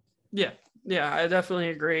numbers. Yeah, I definitely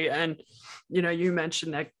agree. And, you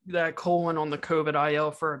mentioned that Cole went on the COVID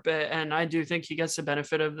IL for a bit, and I do think he gets the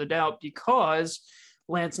benefit of the doubt because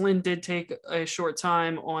Lance Lynn did take a short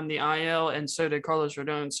time on the IL, and so did Carlos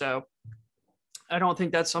Rodon. So I don't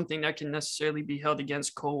think that's something that can necessarily be held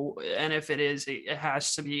against Cole. And if it is, it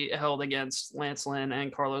has to be held against Lance Lynn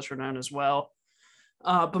and Carlos Rodon as well.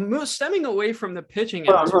 But stemming away from the pitching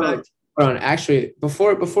aspect. Hold on. Actually,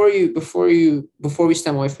 before we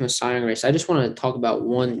stem away from the Cy Young race, I just want to talk about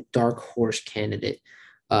one dark horse candidate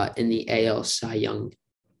in the AL Cy Young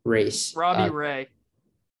race. Robbie Ray.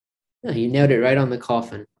 No, you nailed it right on the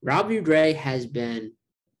coffin. Robbie Ray has been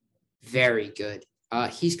very good.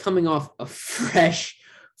 He's coming off a fresh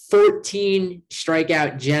 14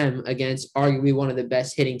 strikeout gem against arguably one of the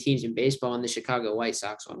best hitting teams in baseball in the Chicago White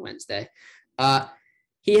Sox on Wednesday.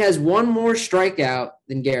 He has one more strikeout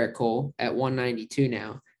than Garrett Cole at 192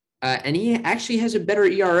 now. And he actually has a better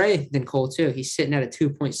ERA than Cole, too. He's sitting at a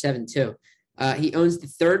 2.72. He owns the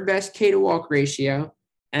third best K to walk ratio.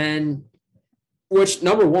 And which,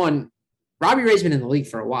 number one, Robbie Ray's been in the league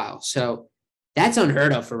for a while. So that's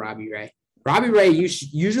unheard of for Robbie Ray. Robbie Ray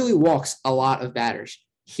usually walks a lot of batters.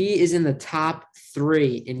 He is in the top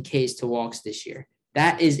 3 in Ks to walks this year.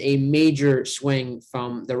 That is a major swing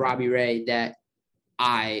from the Robbie Ray that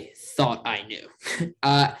I thought I knew.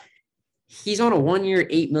 He's on a 1-year,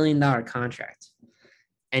 $8 million contract,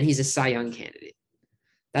 and he's a Cy Young candidate.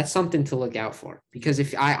 That's something to look out for, because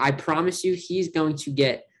if I promise you, he's going to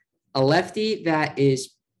get a lefty that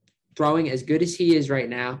is throwing as good as he is right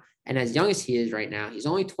now and as young as he is right now. He's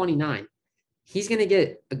only 29. He's going to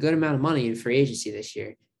get a good amount of money in free agency this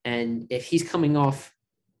year. And if he's coming off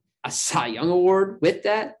a Cy Young award with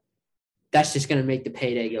that, that's just going to make the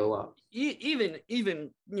payday go up. Even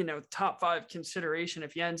top 5 consideration,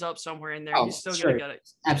 if he ends up somewhere in there, he's still going to get it.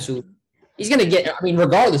 Absolutely. He's going to get,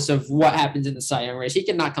 regardless of what happens in the Cy Young race, he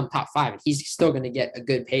can not come top 5. And he's still going to get a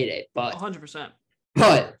good payday. But 100%.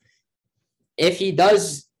 But if he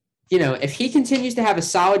does, if he continues to have a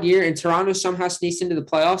solid year and Toronto somehow sneaks into the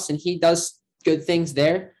playoffs and he does good things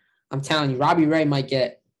there, I'm telling you, Robbie Ray might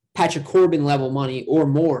get Patrick Corbin level money or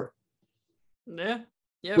more. Yeah,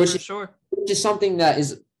 for sure. Which is something that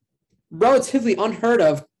is relatively unheard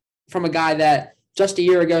of from a guy that just a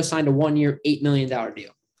year ago signed a 1-year, $8 million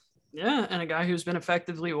deal. Yeah, and a guy who's been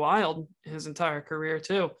effectively wild his entire career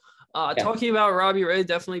too. Talking about Robbie Ray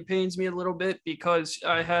definitely pains me a little bit because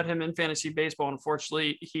I had him in fantasy baseball.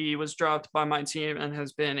 Unfortunately, he was dropped by my team and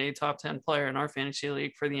has been a top 10 player in our fantasy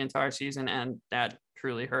league for the entire season, and that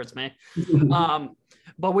truly hurts me.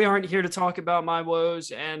 But we aren't here to talk about my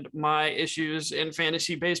woes and my issues in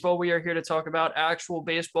fantasy baseball. We are here to talk about actual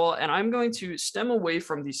baseball, and I'm going to stem away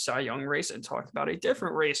from the Cy Young race and talk about a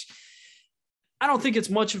different race. I don't think it's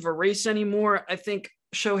much of a race anymore. I think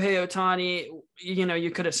Shohei Ohtani,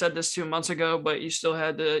 you could have said this 2 months ago, but you still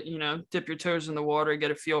had to, dip your toes in the water,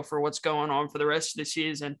 get a feel for what's going on for the rest of the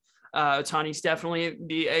season. Ohtani's definitely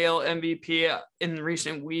the AL MVP in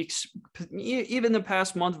recent weeks. Even the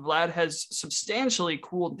past month, Vlad has substantially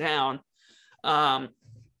cooled down.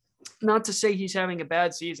 Not to say he's having a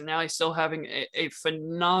bad season. Now he's still having a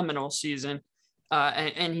phenomenal season.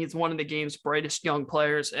 And he's one of the game's brightest young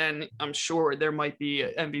players. And I'm sure there might be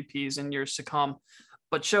MVPs in years to come.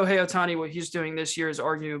 But Shohei Ohtani, what he's doing this year is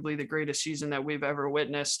arguably the greatest season that we've ever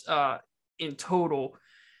witnessed in total.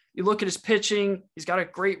 You look at his pitching, he's got a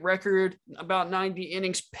great record, about 90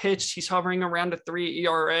 innings pitched. He's hovering around a 3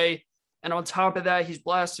 ERA. And on top of that, he's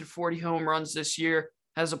blasted 40 home runs this year,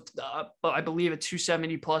 has I believe a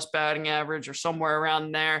 270 plus batting average or somewhere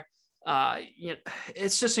around there.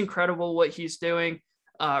 It's just incredible what he's doing.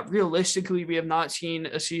 Realistically, we have not seen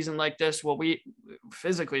a season like this. Well, me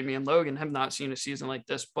and Logan have not seen a season like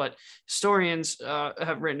this, but historians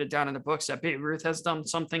have written it down in the books that Babe Ruth has done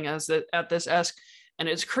something at this esque. And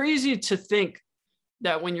it's crazy to think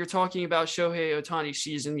that when you're talking about Shohei Ohtani's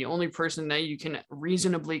season, the only person that you can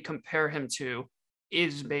reasonably compare him to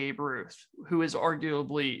is Babe Ruth, who is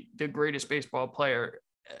arguably the greatest baseball player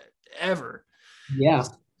ever. Yeah.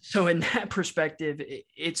 So in that perspective,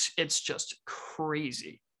 it's just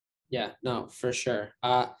crazy. Yeah, no, for sure.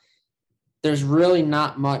 There's really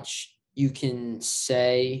not much you can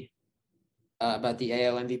say about the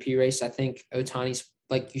AL MVP race. I think Ohtani's,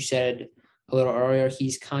 like you said a little earlier,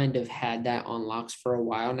 he's kind of had that on locks for a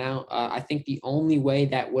while now. I think the only way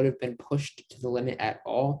that would have been pushed to the limit at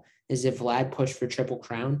all is if Vlad pushed for Triple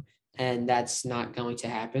Crown, and that's not going to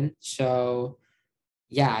happen. So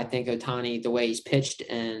yeah, I think Ohtani, the way he's pitched,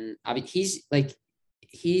 and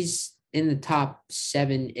he's in the top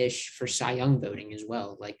 7-ish for Cy Young voting as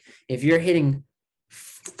well. Like, if you're hitting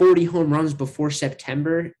 40 home runs before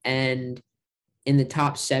September and in the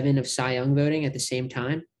top 7 of Cy Young voting at the same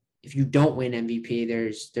time, if you don't win MVP,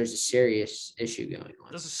 there's a serious issue going on.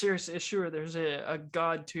 There's a serious issue, or there's a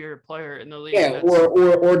god-tier player in the league. Yeah,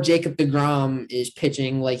 or Jacob deGrom is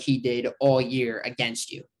pitching like he did all year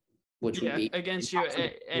against you. Which would be against you,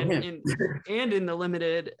 and in the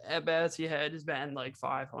limited at bats he had his been like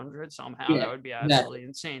 500 somehow. Yeah, that would be absolutely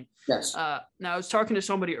insane. Yes. Now I was talking to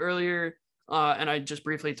somebody earlier, and I just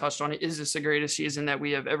briefly touched on it. Is this the greatest season that we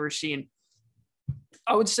have ever seen?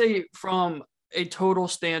 I would say from a total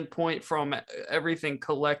standpoint from everything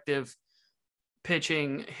collective,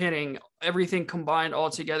 pitching, hitting, everything combined all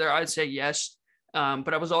together, I'd say yes.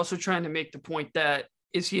 But I was also trying to make the point that,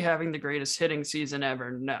 is he having the greatest hitting season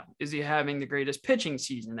ever? No. Is he having the greatest pitching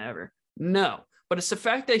season ever? No. But it's the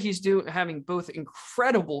fact that he's having both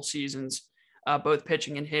incredible seasons, both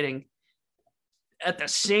pitching and hitting, at the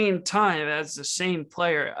same time as the same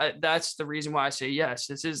player. That's the reason why I say yes,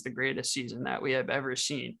 this is the greatest season that we have ever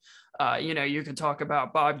seen. You can talk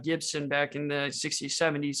about Bob Gibson back in the 60s,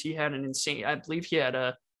 70s. He had I believe he had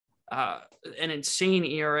an insane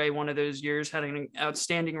ERA one of those years, had an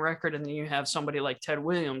outstanding record. And then you have somebody like Ted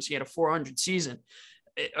Williams. He had a 400 season.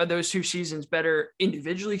 Are those two seasons better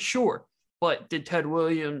individually? Sure. But did Ted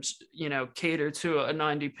Williams, cater to a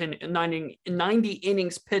 90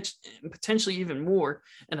 innings pitched, and potentially even more,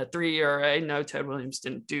 and a 3 ERA? No, Ted Williams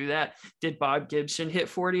didn't do that. Did Bob Gibson hit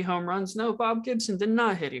 40 home runs? No, Bob Gibson did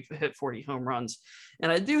not hit 40 home runs.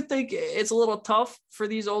 And I do think it's a little tough for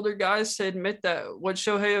these older guys to admit that what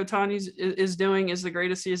Shohei Ohtani is doing is the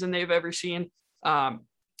greatest season they've ever seen. And,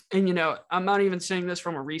 I'm not even saying this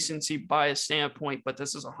from a recency bias standpoint, but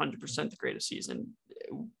this is 100% the greatest season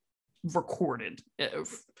recorded,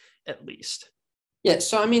 at least. Yeah.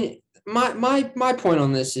 So, I mean, my point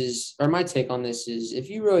on this is, or my take on this is, if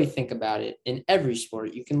you really think about it, in every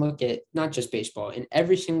sport, you can look at not just baseball, in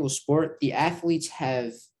every single sport, the athletes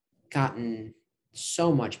have gotten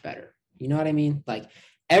so much better. You know what I mean? Like,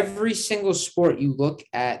 every single sport, you look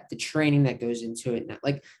at the training that goes into it.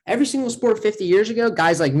 Like, every single sport 50 years ago,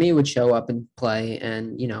 guys like me would show up and play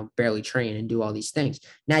and, barely train and do all these things.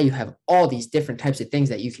 Now you have all these different types of things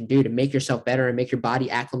that you can do to make yourself better and make your body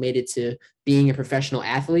acclimated to being a professional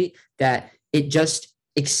athlete, that it just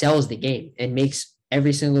excels the game and makes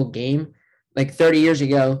every single game. Like 30 years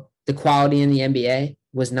ago, the quality in the NBA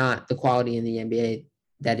was not the quality in the NBA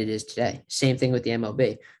that it is today. Same thing with the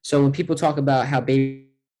MLB. So when people talk about how Babe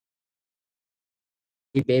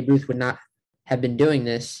Ruth would not have been doing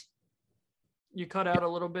this. You cut out a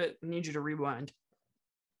little bit. I need you to rewind.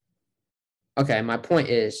 Okay, my point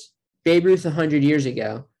is, Babe Ruth 100 years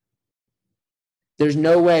ago, there's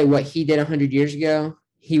no way what he did 100 years ago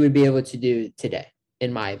he would be able to do today,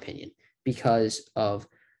 in my opinion, because of,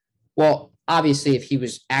 well, obviously, if he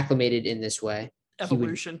was acclimated in this way.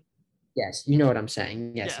 Evolution. Yes, you know what I'm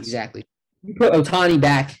saying. Yes, exactly. You put Ohtani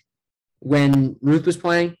back when Ruth was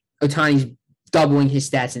playing, Ohtani's doubling his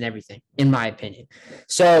stats and everything, in my opinion.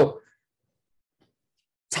 So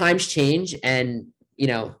times change and,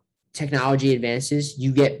 technology advances.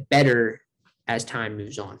 You get better as time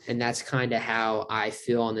moves on. And that's kind of how I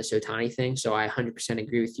feel on this Ohtani thing. So I 100%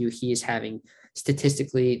 agree with you. He is having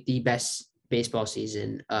statistically the best baseball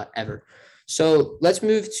season ever. So let's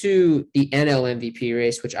move to the NL MVP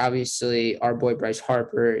race, which obviously our boy Bryce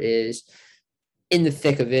Harper is in the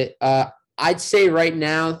thick of it. I'd say right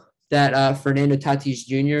now that Fernando Tatis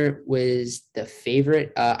Jr. was the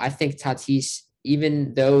favorite. I think Tatis,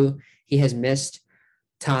 even though he has missed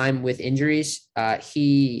time with injuries,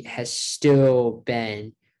 he has still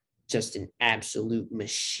been just an absolute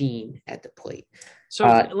machine at the plate. So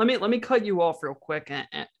let me cut you off real quick.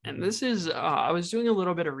 And this is, I was doing a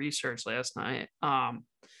little bit of research last night.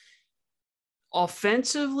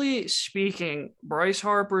 Offensively speaking, Bryce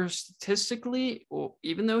Harper statistically,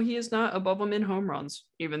 even though he is not above him in home runs,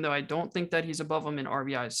 even though I don't think that he's above him in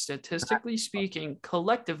RBIs, statistically speaking,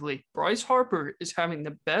 collectively, Bryce Harper is having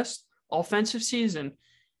the best offensive season,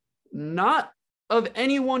 not of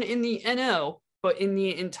anyone in the NL, but in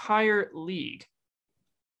the entire league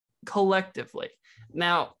collectively.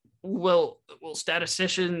 Now, will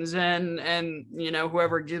statisticians and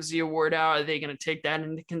whoever gives the award out, are they going to take that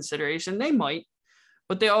into consideration? They might,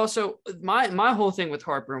 but they also, my whole thing with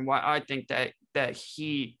Harper and why I think that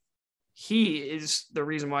he is the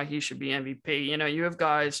reason why he should be MVP. You have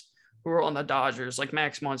guys who are on the Dodgers like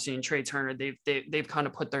Max Muncy and Trey Turner. They've kind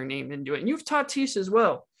of put their name into it, and you have Tatis as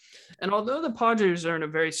well. And although the Padres are in a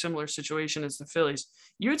very similar situation as the Phillies,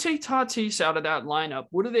 you take Tatis out of that lineup,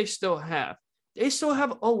 what do they still have? They still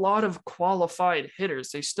have a lot of qualified hitters.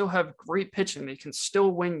 They still have great pitching. They can still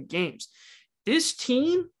win games. This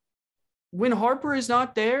team, when Harper is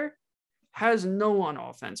not there, has no one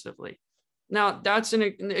offensively. Now, that's an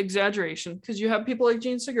exaggeration because you have people like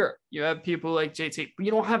Gene Segura. You have people like JT, but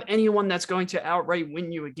you don't have anyone that's going to outright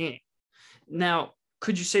win you a game. Now,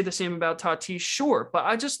 could you say the same about Tatis? Sure, but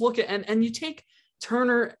I just look at, and you take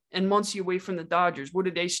Turner and Muncy away from the Dodgers. What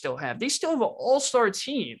do they still have? They still have an all-star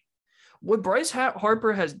team. What Bryce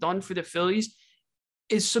Harper has done for the Phillies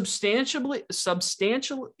is substantially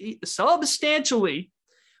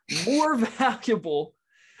more valuable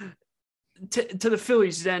to the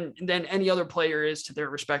Phillies than any other player is to their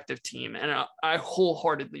respective team. And I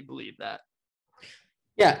wholeheartedly believe that.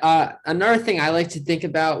 Yeah. Another thing I like to think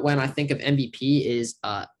about when I think of MVP is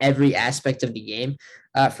every aspect of the game.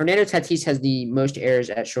 Fernando Tatis has the most errors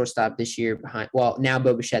at shortstop this year now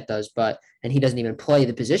Bo Bichette does, and he doesn't even play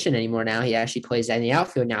the position anymore now. He actually plays in the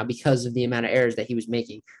outfield now because of the amount of errors that he was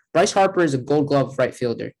making. Bryce Harper is a Gold Glove right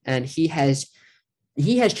fielder, and he has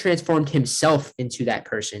transformed himself into that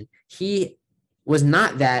person. He was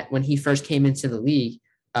not that when he first came into the league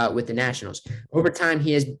with the Nationals. Over time,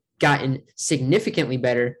 he has gotten significantly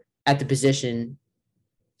better at the position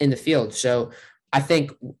in the field. So I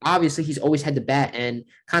think obviously he's always had the bat, and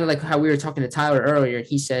kind of like how we were talking to Tyler earlier,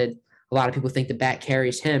 he said a lot of people think the bat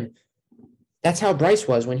carries him. That's how Bryce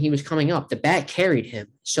was when he was coming up. The bat carried him.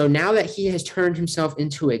 So now that he has turned himself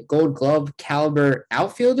into a Gold Glove caliber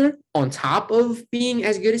outfielder, on top of being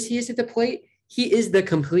as good as he is at the plate, he is the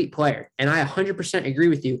complete player. And I 100% agree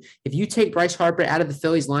with you. If you take Bryce Harper out of the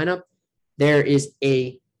Phillies lineup, there is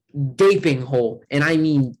a gaping hole. And I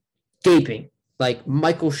mean gaping, like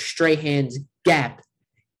Michael Strahan's gap.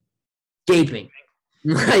 Gaping.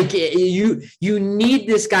 Like you need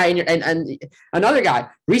this guy in your and another guy,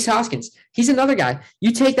 Rhys Hoskins. He's another guy.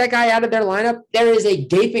 You take that guy out of their lineup, there is a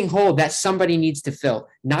gaping hole that somebody needs to fill.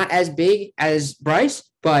 Not as big as Bryce,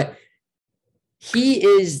 but he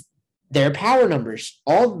is their power numbers.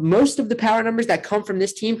 Most of the power numbers that come from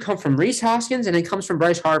this team come from Rhys Hoskins, and it comes from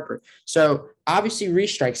Bryce Harper. So obviously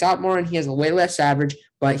Rhys strikes out more and he has a way less average,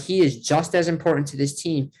 but he is just as important to this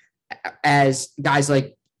team as guys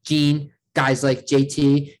like Gene, guys like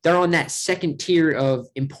JT. They're on that second tier of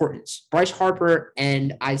importance. Bryce Harper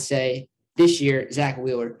and I'd say this year, Zach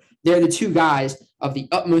Wheeler, they're the two guys of the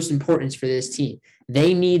utmost importance for this team.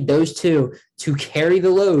 They need those two to carry the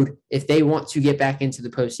load if they want to get back into the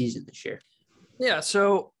postseason this year. Yeah,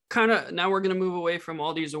 so kind of now we're going to move away from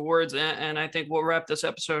all these awards, and I think we'll wrap this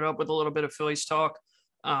episode up with a little bit of Phillies talk.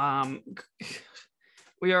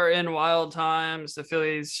 We are in wild times. The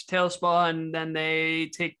Phillies tailspun, then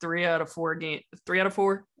they take 3 out of 4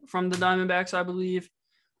 from the Diamondbacks, I believe.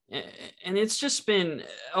 And it's just been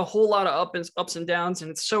a whole lot of ups and downs.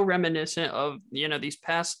 And it's so reminiscent of, these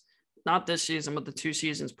past, not this season, but the 2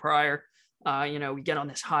 seasons prior. We get on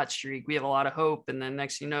this hot streak. We have a lot of hope. And then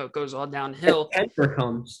next, it goes all downhill. September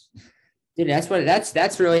comes. Dude,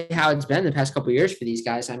 that's really how it's been the past couple of years for these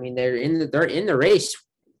guys. I mean, they're in the race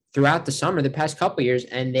throughout the summer, the past couple of years,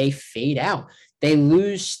 and they fade out. They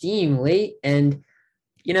lose steam late. And,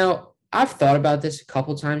 I've thought about this a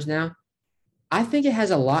couple times now. I think it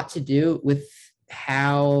has a lot to do with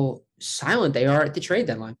how silent they are at the trade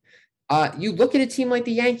deadline. You look at a team like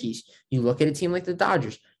the Yankees, you look at a team like the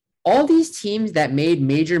Dodgers, all these teams that made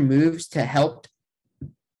major moves to help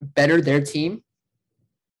better their team,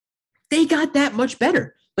 they got that much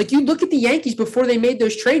better. Like, you look at the Yankees before they made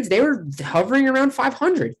those trades, they were hovering around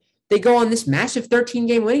 500. They go on this massive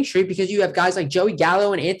 13-game winning streak because you have guys like Joey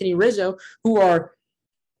Gallo and Anthony Rizzo who are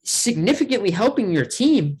significantly helping your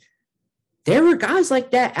team. There were guys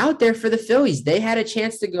like that out there for the Phillies. They had a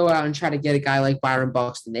chance to go out and try to get a guy like Byron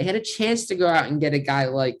Buxton. They had a chance to go out and get a guy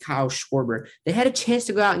like Kyle Schwarber. They had a chance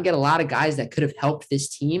to go out and get a lot of guys that could have helped this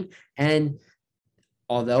team. And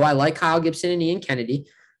although I like Kyle Gibson and Ian Kennedy,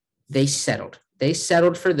 they settled. They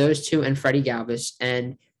settled for those two and Freddie Galvis,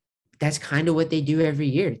 and that's kind of what they do every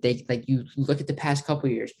year. You look at the past couple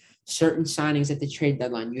of years, certain signings at the trade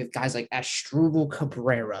deadline. You have guys like Asdrubal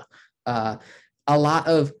Cabrera, a lot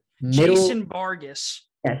of Jason Vargas.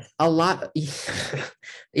 Yes, a lot.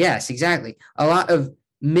 Yes, exactly. A lot of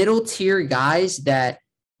middle tier guys that,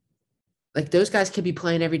 like, those guys could be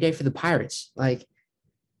playing every day for the Pirates. Like,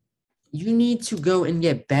 you need to go and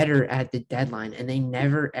get better at the deadline, and they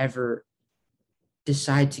never ever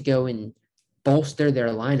decide to go and bolster their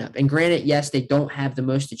lineup. And granted, yes, they don't have the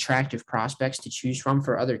most attractive prospects to choose from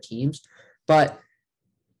for other teams, but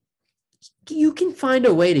you can find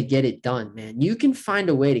a way to get it done, man. You can find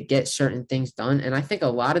a way to get certain things done. And I think a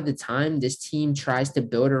lot of the time this team tries to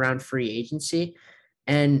build around free agency,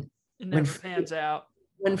 and it never pans out.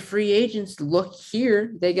 When free agents look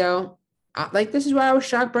here, they go, like, this is why I was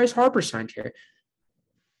shocked Bryce Harper signed here.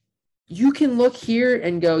 You can look here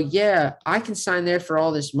and go, yeah, I can sign there for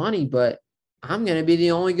all this money, but I'm going to be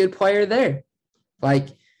the only good player there. Like,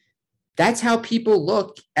 that's how people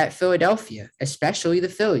look at Philadelphia, especially the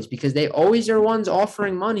Phillies, because they always are ones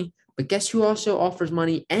offering money. But guess who also offers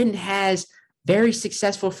money and has very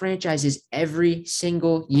successful franchises every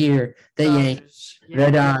single year. The Yankees, Yeah.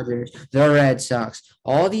 the Dodgers, the Red Sox.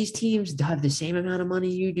 All these teams have the same amount of money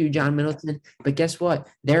you do, John Middleton. But guess what?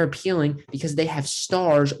 They're appealing because they have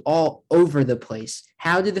stars all over the place.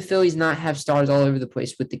 How did the Phillies not have stars all over the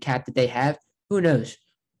place with the cap that they have? Who knows?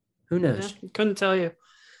 Who knows? Yeah, couldn't tell you.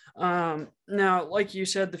 Now, like you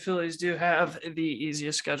said, the Phillies do have the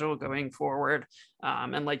easiest schedule going forward.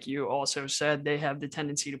 And like you also said, they have the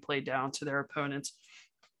tendency to play down to their opponents.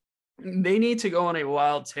 They need to go on a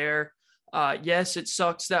wild tear. Yes, it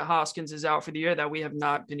sucks that Hoskins is out for the year, that we have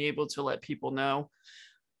not been able to let people know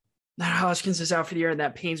that Hoskins is out for the year. And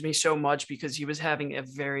that pains me so much because he was having a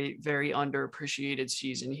very, very underappreciated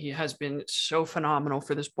season. He has been so phenomenal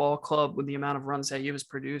for this ball club with the amount of runs that he was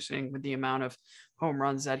producing, with the amount of home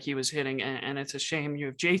runs that he was hitting. And it's a shame. You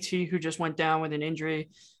have JT, who just went down with an injury.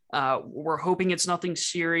 We're hoping it's nothing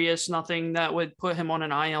serious, nothing that would put him on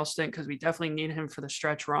an IL stint, because we definitely need him for the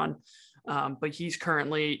stretch run. But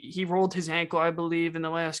he rolled his ankle, I believe, in the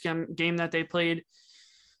last game that they played.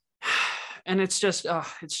 And it's just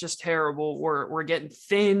terrible. We're getting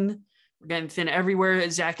thin. We're getting thin everywhere.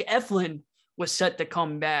 Zach Eflin was set to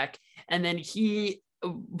come back, and then he,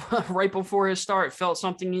 right before his start, felt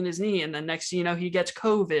something in his knee, and the next thing you know, he gets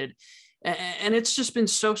COVID, and it's just been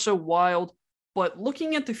so wild. But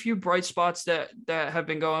looking at the few bright spots that have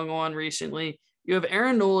been going on recently, you have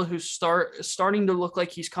Aaron Nola, who's starting to look like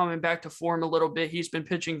he's coming back to form a little bit. He's been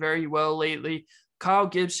pitching very well lately. Kyle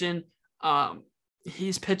Gibson,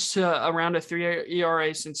 he's pitched to around a 3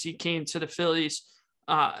 ERA since he came to the Phillies,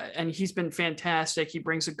 and he's been fantastic. He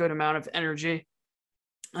brings a good amount of energy.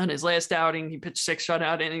 On his last outing, he pitched 6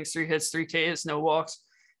 shutout innings, 3 hits, 3 Ks, no walks.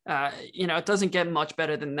 It doesn't get much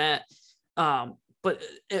better than that. But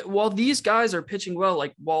while these guys are pitching well,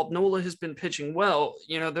 like while Nola has been pitching well,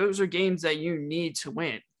 those are games that you need to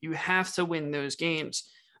win. You have to win those games,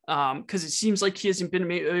 because it seems like he hasn't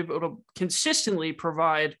been able to consistently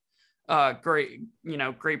provide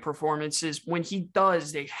great performances. When he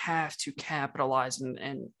does, they have to capitalize,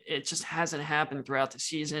 and it just hasn't happened throughout the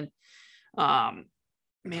season. Man,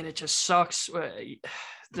 it just sucks.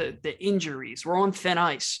 The injuries, we're on thin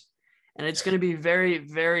ice, and it's going to be very,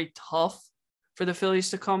 very tough for the Phillies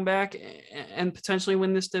to come back and potentially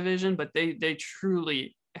win this division, but they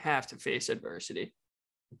truly have to face adversity.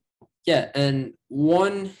 Yeah, and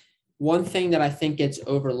one thing that I think gets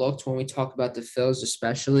overlooked when we talk about the Phils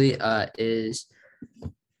especially is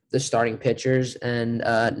the starting pitchers, and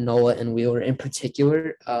Nola and Wheeler in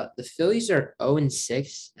particular. The Phillies are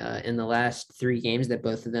 0-6 in the last 3 games that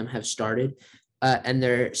both of them have started, and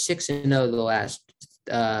they're 6-0 the last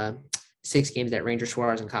 6 games that Ranger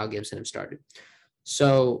Suarez and Kyle Gibson have started.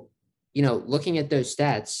 So, looking at those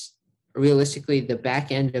stats, realistically, the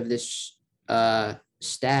back end of this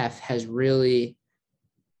staff has really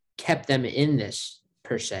kept them in this,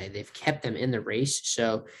 per se. They've kept them in the race.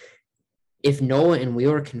 So if Nola and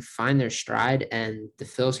Wheeler can find their stride and the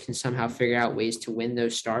Phils can somehow figure out ways to win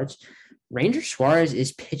those starts, Ranger Suarez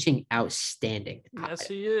is pitching outstanding. Yes,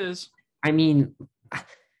 he is. I mean,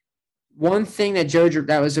 one thing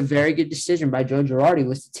that was a very good decision by Joe Girardi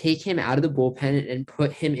was to take him out of the bullpen and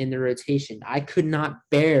put him in the rotation. I could not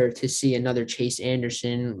bear to see another Chase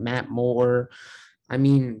Anderson, Matt Moore. I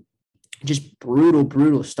mean, just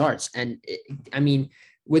brutal starts. And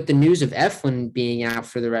with the news of Eflin being out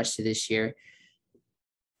for the rest of this year,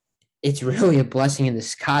 it's really a blessing in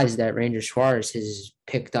disguise that Ranger Suarez has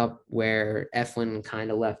picked up where Eflin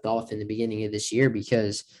kind of left off in the beginning of this year,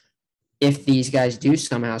 because if these guys do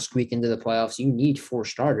somehow squeak into the playoffs, you need 4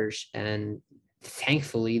 starters. And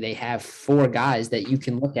thankfully they have 4 guys that you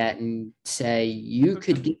can look at and say, you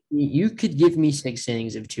could give me 6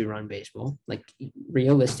 innings of 2-run baseball. Like,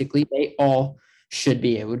 realistically, they all should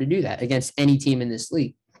be able to do that against any team in this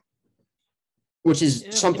league, which is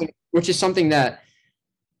something that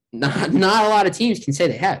not a lot of teams can say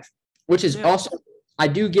they have, which is also, I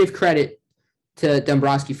do give credit to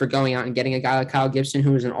Dombrowski for going out and getting a guy like Kyle Gibson,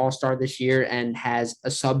 who was an all-star this year and has a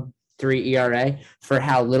sub-3 ERA, for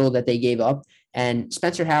how little that they gave up. And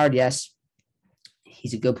Spencer Howard, yes,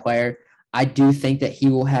 he's a good player. I do think that he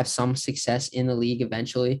will have some success in the league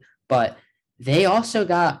eventually, but they also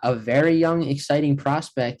got a very young, exciting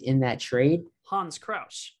prospect in that trade. Hans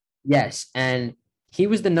Kraus. Yes, and he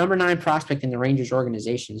was the number 9 prospect in the Rangers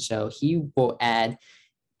organization, so he will add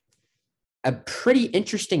a pretty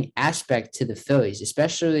interesting aspect to the Phillies,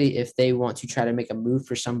 especially if they want to try to make a move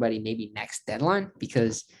for somebody maybe next deadline,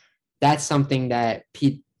 because that's something that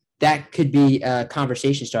could be a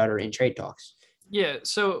conversation starter in trade talks. Yeah,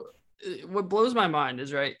 so what blows my mind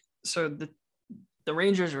is, right, so the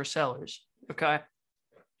Rangers are sellers, okay?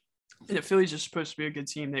 And the Phillies are supposed to be a good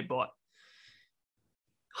team they bought.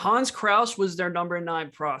 Hans Kraus was their number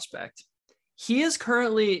 9 prospect. He is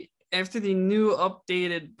currently, after the new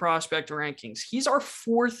updated prospect rankings, he's our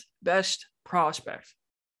 4th best prospect.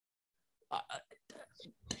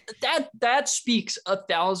 That speaks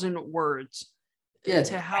 1,000 words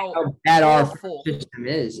to how bad our awful system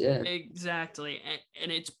is. Yeah, exactly,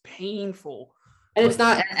 and it's painful. And it's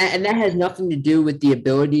not, and that has nothing to do with the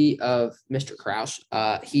ability of Mr. Kraus.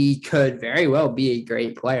 He could very well be a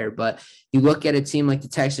great player, but you look at a team like the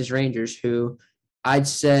Texas Rangers, who I'd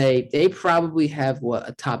say they probably have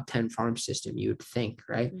a top 10 farm system, you would think,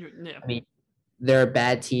 right? Yeah. I mean, they're a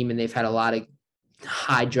bad team and they've had a lot of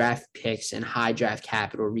high draft picks and high draft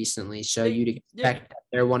capital recently. So you'd expect that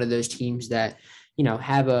they're one of those teams that,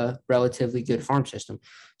 have a relatively good farm system.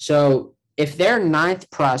 So if their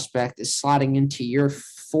 9th prospect is slotting into your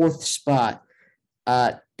 4th spot,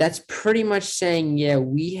 that's pretty much saying,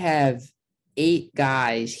 we have 8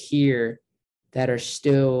 guys here that are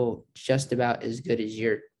still just about as good as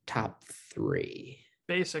your top 3.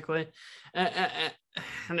 Basically.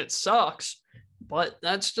 And it sucks, but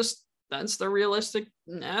that's the realistic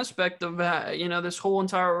aspect of, this whole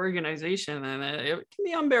entire organization. And it can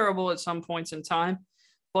be unbearable at some points in time,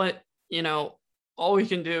 but, all we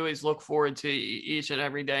can do is look forward to each and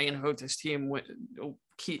every day and hope this team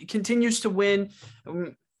continues to win.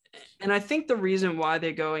 And I think the reason why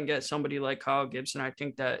they go and get somebody like Kyle Gibson, I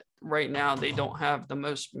think that right now they don't have the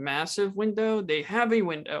most massive window. They have a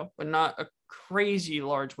window, but not a crazy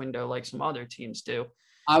large window like some other teams do.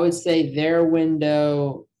 I would say their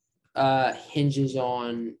window hinges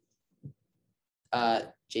on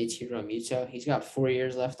JT Realmuto. He's got 4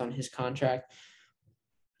 years left on his contract.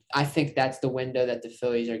 I think that's the window that the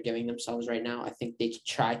Phillies are giving themselves right now. I think they could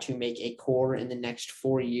try to make a core in the next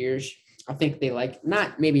 4 years. I think they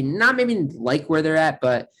not maybe like where they're at,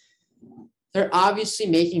 but they're obviously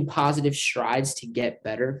making positive strides to get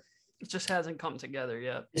better. It just hasn't come together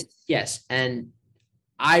yet. Yes, and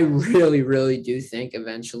I really, really do think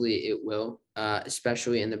eventually it will,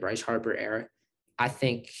 especially in the Bryce Harper era. I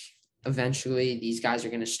think eventually these guys are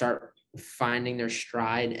going to start finding their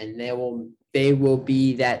stride, and they will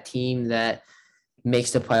be that team that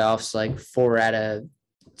makes the playoffs like 4 out of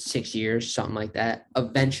 6 years, something like that.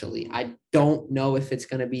 Eventually, I don't know if it's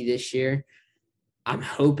going to be this year. I'm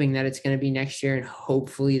hoping that it's going to be next year, and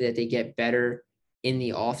hopefully that they get better in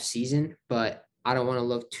the off season, but I don't want to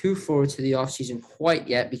look too forward to the off season quite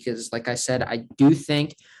yet, because like I said, I do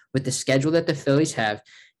think with the schedule that the Phillies have,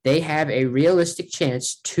 they have a realistic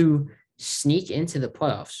chance to sneak into the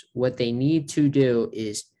playoffs. What they need to do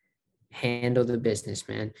is handle the business,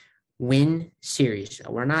 man. Win series.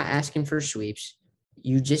 We're not asking for sweeps.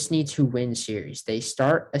 You just need to win series. They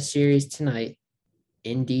start a series tonight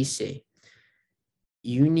in DC.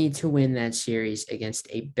 You need to win that series against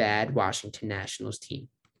a bad Washington Nationals team.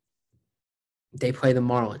 They play the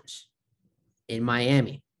Marlins in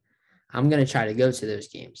Miami. I'm going to try to go to those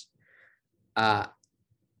games.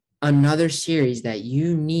 Another series that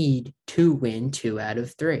you need to win 2 out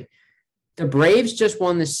of 3. The Braves just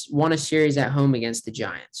won a series at home against the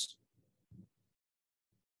Giants.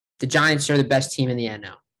 The Giants are the best team in the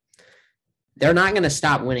NL. They're not going to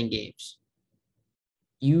stop winning games.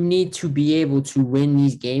 You need to be able to win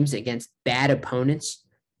these games against bad opponents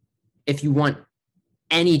if you want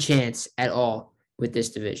any chance at all with this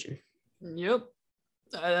division. Yep.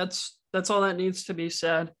 That's all that needs to be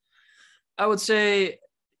said. I would say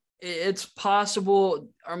it's possible.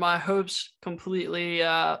 Are my hopes completely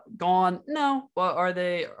gone? No. But are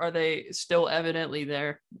they still evidently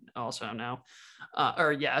there? Also no.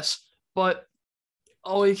 Or yes. But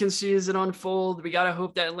all you can see is it unfold. We got to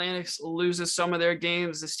hope that Atlantic loses some of their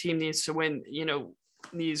games. This team needs to win,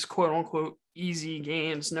 these quote unquote easy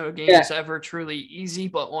games. No game is ever truly easy,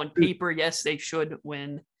 but on paper, yes, they should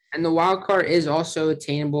win. And the wild card is also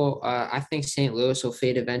attainable. I think St. Louis will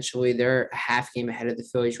fade eventually. They're a half game ahead of the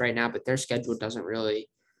Phillies right now, but their schedule doesn't really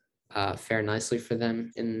fare nicely for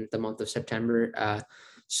them in the month of September.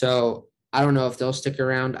 So I don't know if they'll stick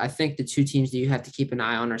around. I think the 2 teams that you have to keep an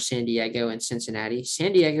eye on are San Diego and Cincinnati.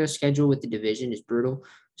 San Diego's schedule with the division is brutal.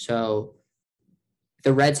 So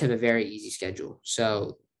the Reds have a very easy schedule.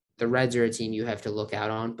 So the Reds are a team you have to look out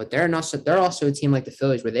on. But they're also a team like the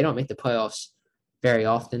Phillies where they don't make the playoffs very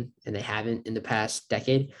often, and they haven't in the past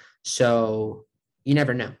decade. So you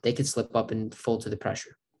never know. They could slip up and fold to the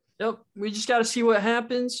pressure. Yep. We just got to see what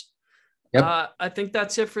happens. Yep. I think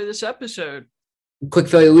that's it for this episode. Quick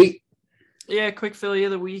Philly of the week. Yeah, quick Philly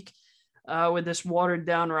of the week with this watered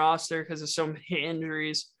down roster because of so many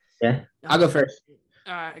injuries. Yeah, I'll go first.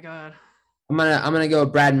 All right, go ahead. I'm gonna go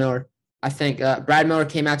with Brad Miller. I think Brad Miller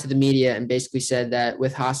came out to the media and basically said that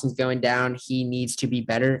with Hoskins going down, he needs to be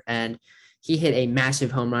better. And he hit a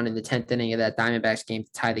massive home run in the 10th inning of that Diamondbacks game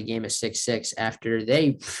to tie the game at 6-6 after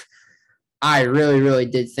I really, really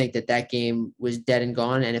did think that game was dead and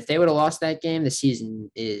gone. And if they would have lost that game, the season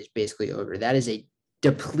is basically over. That is a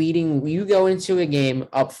depleting. You go into a game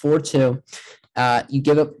up 4-2. You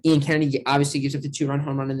give up. Ian Kennedy obviously gives up the 2-run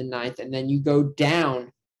home run in the 9th, and then you go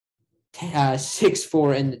down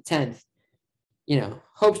 6-4 in the 10th.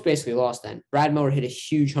 Hope's basically lost then. Brad Miller hit a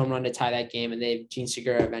huge home run to tie that game, and Gene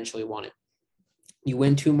Segura eventually won it. You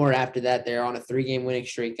win 2 more after that. They're on a 3-game winning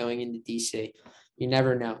streak going into DC. You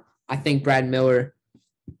never know. I think Brad Miller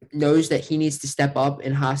knows that he needs to step up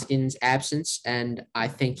in Hoskins' absence, and I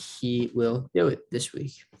think he will do it this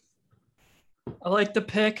week. I like the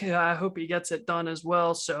pick. I hope he gets it done as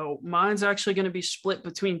well. So mine's actually going to be split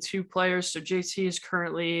between 2 players. So JT is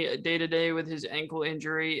currently day-to-day with his ankle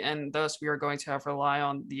injury, and thus we are going to have to rely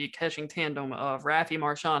on the catching tandem of Rafi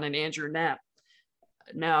Marchand and Andrew Knapp.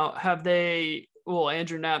 Now,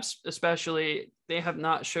 Andrew Knapp especially, they have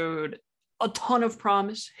not showed a ton of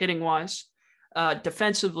promise hitting-wise.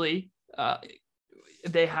 Defensively,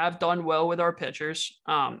 they have done well with our pitchers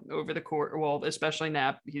over the court. Well, especially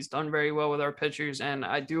Knapp. He's done very well with our pitchers, and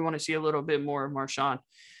I do want to see a little bit more of Marchand.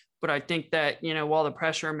 But I think that, while the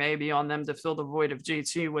pressure may be on them to fill the void of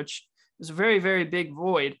JT, which is a very, very big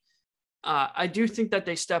void, I do think that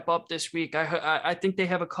they step up this week. I think they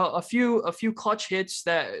have a few clutch hits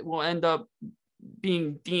that will end up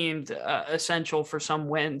being deemed essential for some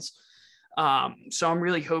wins. So I'm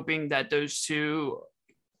really hoping that those 2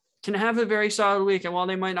 can have a very solid week. And while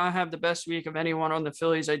they might not have the best week of anyone on the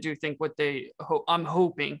Phillies, I do think I'm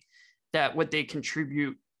hoping that what they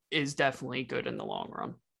contribute is definitely good in the long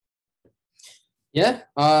run. Yeah.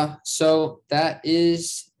 So that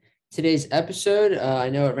is today's episode. I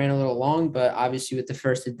know it ran a little long, but obviously with the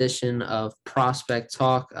first edition of Prospect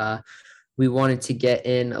Talk, we wanted to get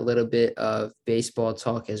in a little bit of baseball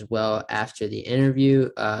talk as well after the interview.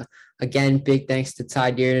 Again, big thanks to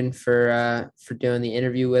Ty Dearden for doing the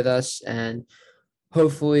interview with us. And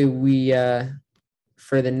hopefully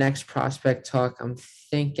for the next Prospect Talk, I'm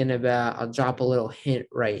thinking about, I'll drop a little hint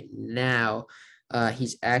right now.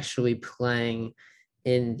 He's actually playing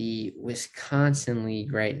in the Wisconsin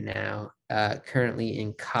League right now, currently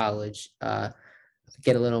in college.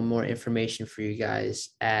 Get a little more information for you guys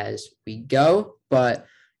as we go. But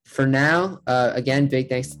for now, again, big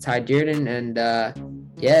thanks to Ty Dearden.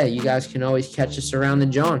 And you guys can always catch us around the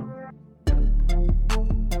John.